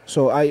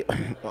 So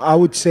I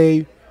would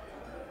say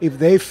If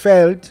they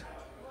felt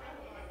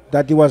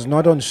that he was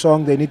not on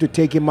song, they need to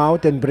take him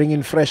out and bring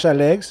in fresher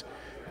legs.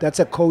 That's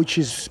a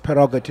coach's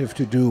prerogative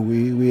to do.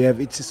 We have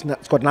it's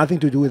got nothing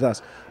to do with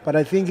us. But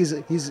I think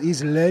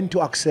he's learned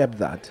to accept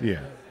that.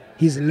 Yeah.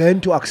 He's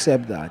learned to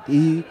accept that.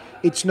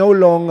 It's no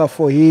longer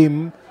for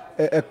him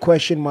a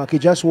question mark. He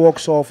just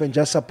walks off and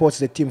just supports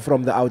the team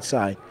from the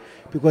outside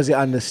because he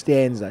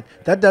understands that.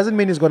 That doesn't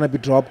mean he's going to be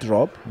drop.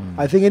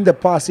 I think in the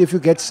past, if you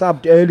get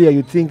subbed earlier,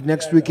 you think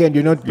next weekend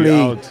you're not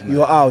playing,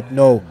 you're out.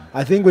 No.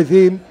 I think with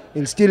him,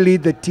 he'll still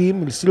lead the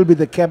team, he'll still be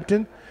the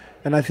captain,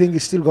 and I think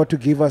he's still got to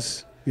give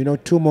us,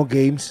 2 more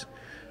games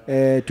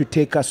to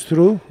take us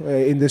through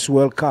in this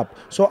World Cup.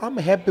 So I'm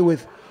happy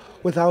with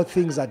how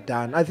things are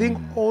done. I think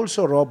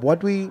also, Rob,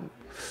 and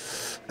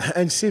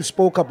Siv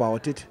spoke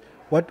about it,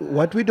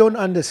 what we don't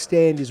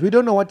understand is we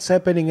don't know what's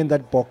happening in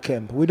that Bok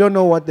camp. We don't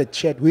know what the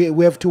chat. We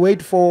have to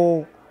wait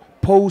for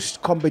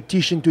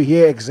post-competition to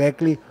hear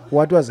exactly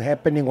what was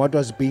happening, what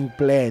was being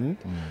planned.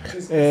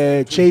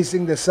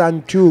 Chasing the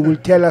Sun 2 will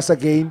tell us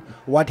again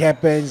what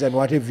happens and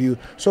what have you.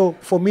 So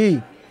for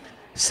me,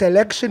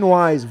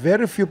 selection-wise,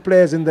 very few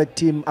players in the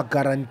team are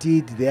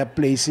guaranteed their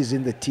places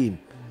in the team.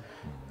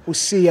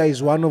 Usia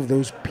is one of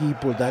those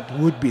people that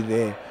would be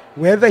there.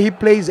 Whether he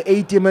plays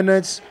 80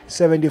 minutes,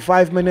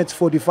 75 minutes,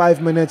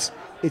 45 minutes,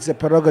 it's a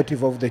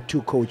prerogative of the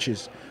 2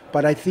 coaches.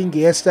 But I think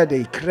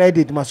yesterday,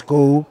 credit must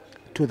go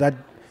to that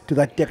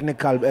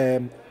technical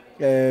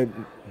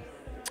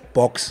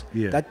box.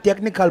 Yeah. That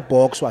technical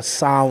box was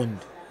sound.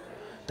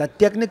 That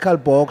technical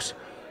box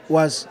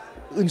was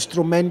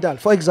instrumental.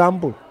 For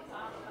example,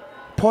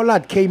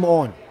 Pollard came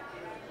on.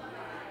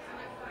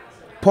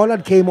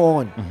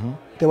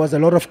 There was a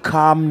lot of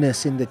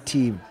calmness in the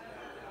team.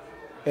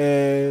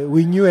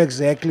 We knew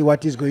exactly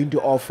what he's going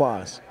to offer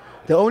us.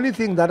 The only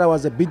thing that I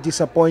was a bit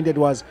disappointed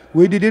was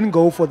we didn't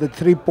go for the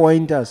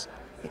 3-pointers.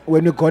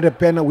 When we got a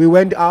penalty, we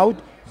went out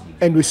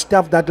and we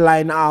stuffed that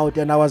line out,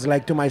 and I was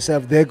like to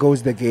myself, there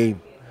goes the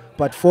game.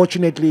 But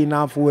fortunately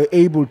enough, we were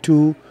able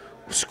to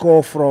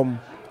score from...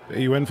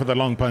 He went for the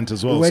long punt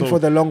as well. He went for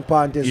the long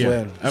punt as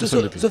well.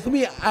 Absolutely. So for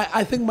me,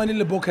 I think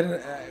Manile Bok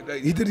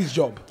he did his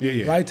job,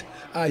 right?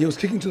 He was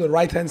kicking to the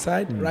right-hand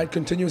side, right,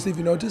 continuously, if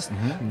you noticed.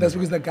 That's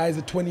because that guy is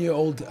a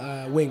 20-year-old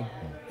wing,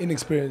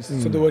 inexperienced,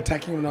 so they were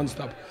attacking him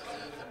non-stop.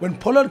 When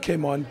Pollard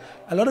came on,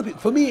 a lot of people,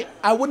 for me,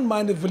 I wouldn't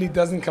mind if Willie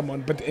doesn't come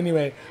on, but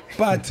anyway,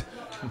 but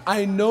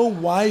I know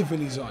why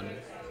Willie's on.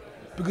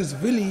 Because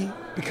Willie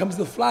becomes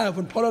the flyer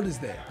when Pollard is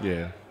there.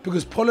 Yeah.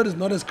 Because Pollard is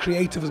not as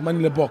creative as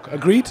Manile Bok.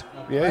 Agreed?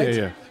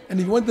 Yeah. And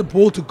if you want the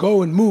ball to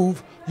go and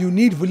move, you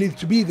need Willie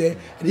to be there,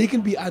 and he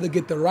can be either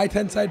get the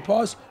right-hand side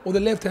pass or the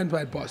left-hand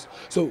side pass.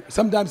 So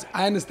sometimes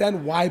I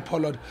understand why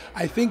Pollard.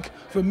 I think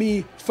for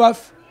me,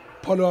 Faf,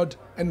 Pollard,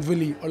 and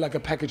Willie are like a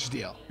package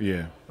deal.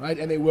 Yeah. Right,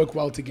 and they work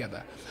well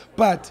together.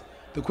 But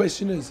the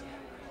question is,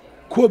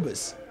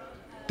 Kobus,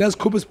 does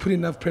Kobus put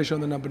enough pressure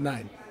on the number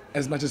 9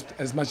 as much as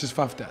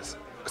Faf does?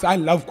 Because I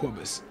love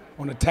Kobus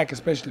on attack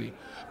especially,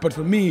 but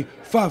for me,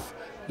 Faf,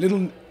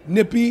 little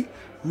nippy,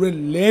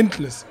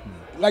 relentless.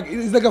 Like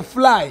it's like a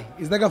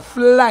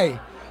fly.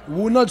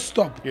 Will not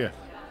stop. Yeah.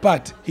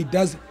 But he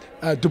does.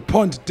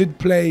 DuPont did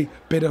play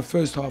better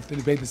first half than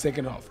he played the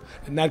second half,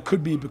 and that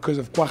could be because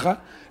of Kwacha,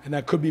 and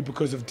that could be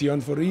because of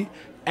Dion Fourie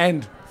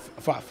and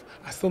Faf.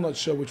 I'm still not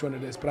sure which one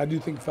it is, but I do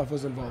think Faf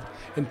was involved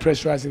in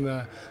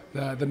pressurizing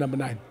the number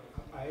 9.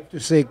 I have to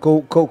say,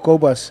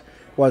 Kobus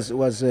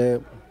was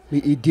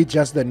he did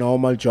just the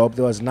normal job.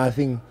 There was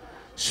nothing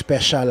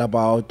special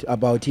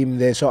about him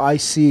there. So I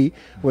see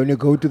when you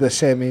go to the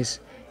semis,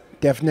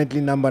 definitely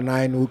number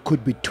 9 who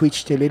could be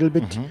twitched a little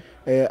bit.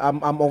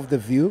 I'm of the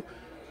view.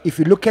 If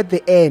you look at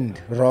the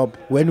end, Rob,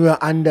 when we were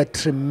under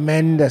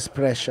tremendous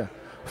pressure,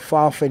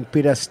 Faf and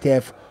Peter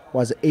Steff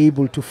was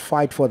able to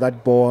fight for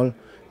that ball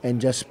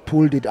and just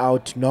pulled it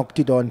out, knocked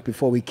it on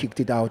before we kicked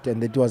it out,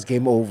 and it was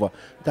game over.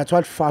 That's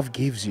what Faf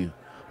gives you.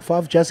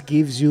 Faf just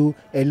gives you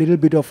a little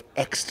bit of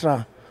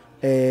extra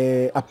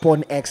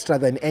upon extra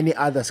than any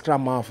other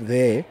scrum half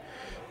there.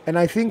 And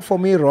I think for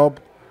me,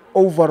 Rob,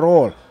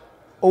 overall,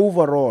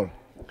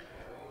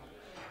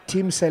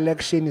 team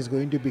selection is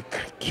going to be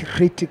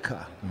critical.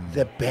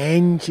 The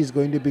bench is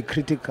going to be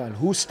critical.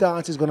 Who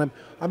starts is going to...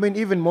 I mean,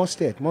 even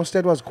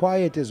Mostert was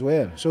quiet as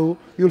well. So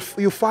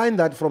you'll find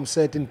that from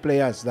certain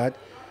players that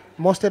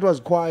Mostert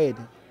was quiet.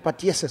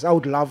 But yes, I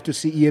would love to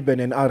see Eben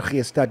and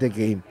Archie start a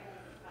game.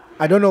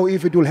 I don't know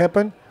if it will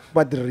happen,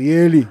 but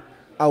really,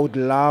 I would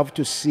love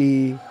to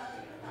see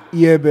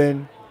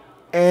Eben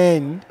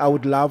and I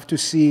would love to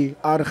see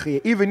Archie,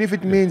 even if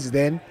it means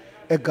then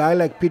a guy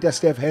like Peter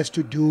Steff has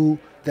to do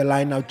the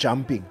line out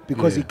jumping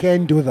because he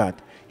can do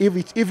that if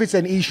it's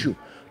an issue.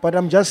 But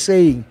I'm just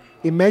saying,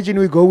 imagine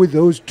we go with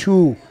those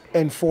 2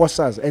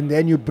 enforcers and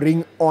then you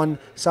bring on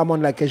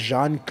someone like a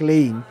Jean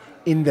Klein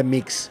in the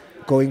mix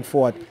going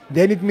forward.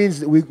 Then it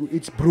means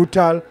it's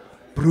brutal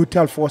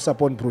brutal force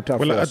upon brutal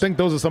Well, force. I think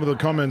those are some of the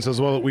comments as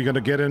well we're going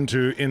to get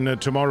into in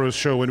tomorrow's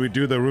show when we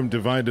do the room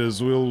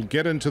dividers. We'll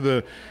get into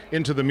the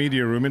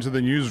media room, into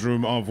the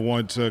newsroom of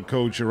what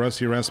Coach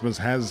Rassie Erasmus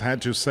has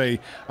had to say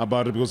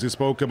about it, because he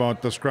spoke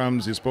about the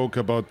scrums, he spoke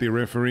about the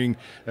refereeing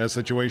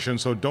situation.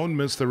 So don't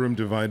miss the room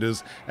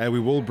dividers. We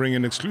will bring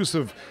in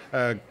exclusive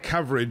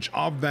coverage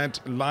of that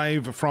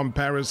live from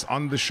Paris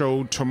on the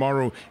show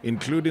tomorrow,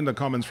 including the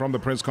comments from the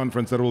press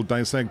conference that we'll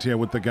dissect here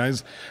with the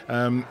guys.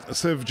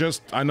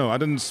 Siv, I know I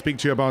didn't speak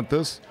to you about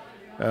this.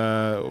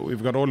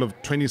 We've got all of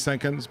 20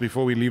 seconds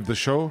before we leave the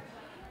show.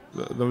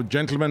 The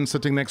gentleman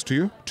sitting next to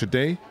you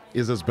today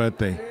is his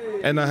birthday.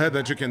 And I heard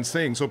that you can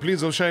sing. So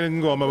please,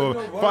 O'Shane, go.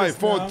 5,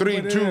 4,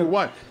 3, 2,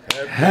 1.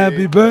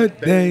 Happy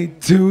birthday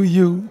to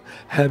you.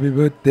 Happy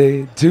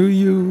birthday to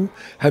you.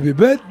 Happy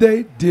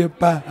birthday, dear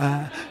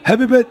Pa.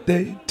 Happy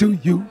birthday to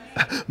you.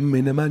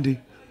 Minamandi,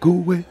 go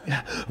away.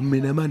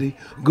 Minamandi,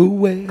 go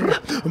away.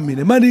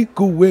 Minamandi,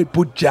 go away.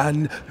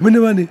 Pujan.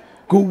 Minamandi,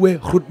 go away.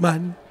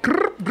 Goodman.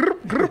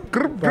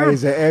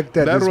 He's an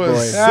actor, That this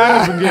was boy.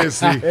 Siv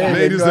Ngesi.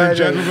 Ladies and God.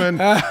 gentlemen,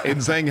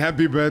 in saying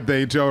happy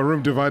birthday to our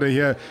room divider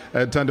here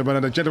at Thando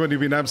Manana. Gentlemen, you've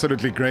been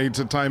absolutely great.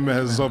 Time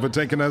has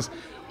overtaken us.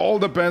 All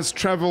the best.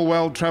 Travel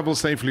well. Travel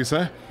safely,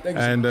 sir. Thank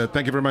you. And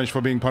thank you very much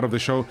for being part of the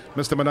show.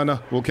 Mr.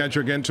 Manana, we'll catch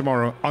you again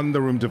tomorrow on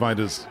the room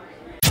dividers.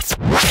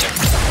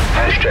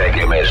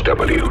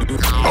 #MSW.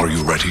 Are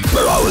you ready?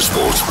 Marawa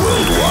Sports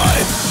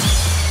Worldwide.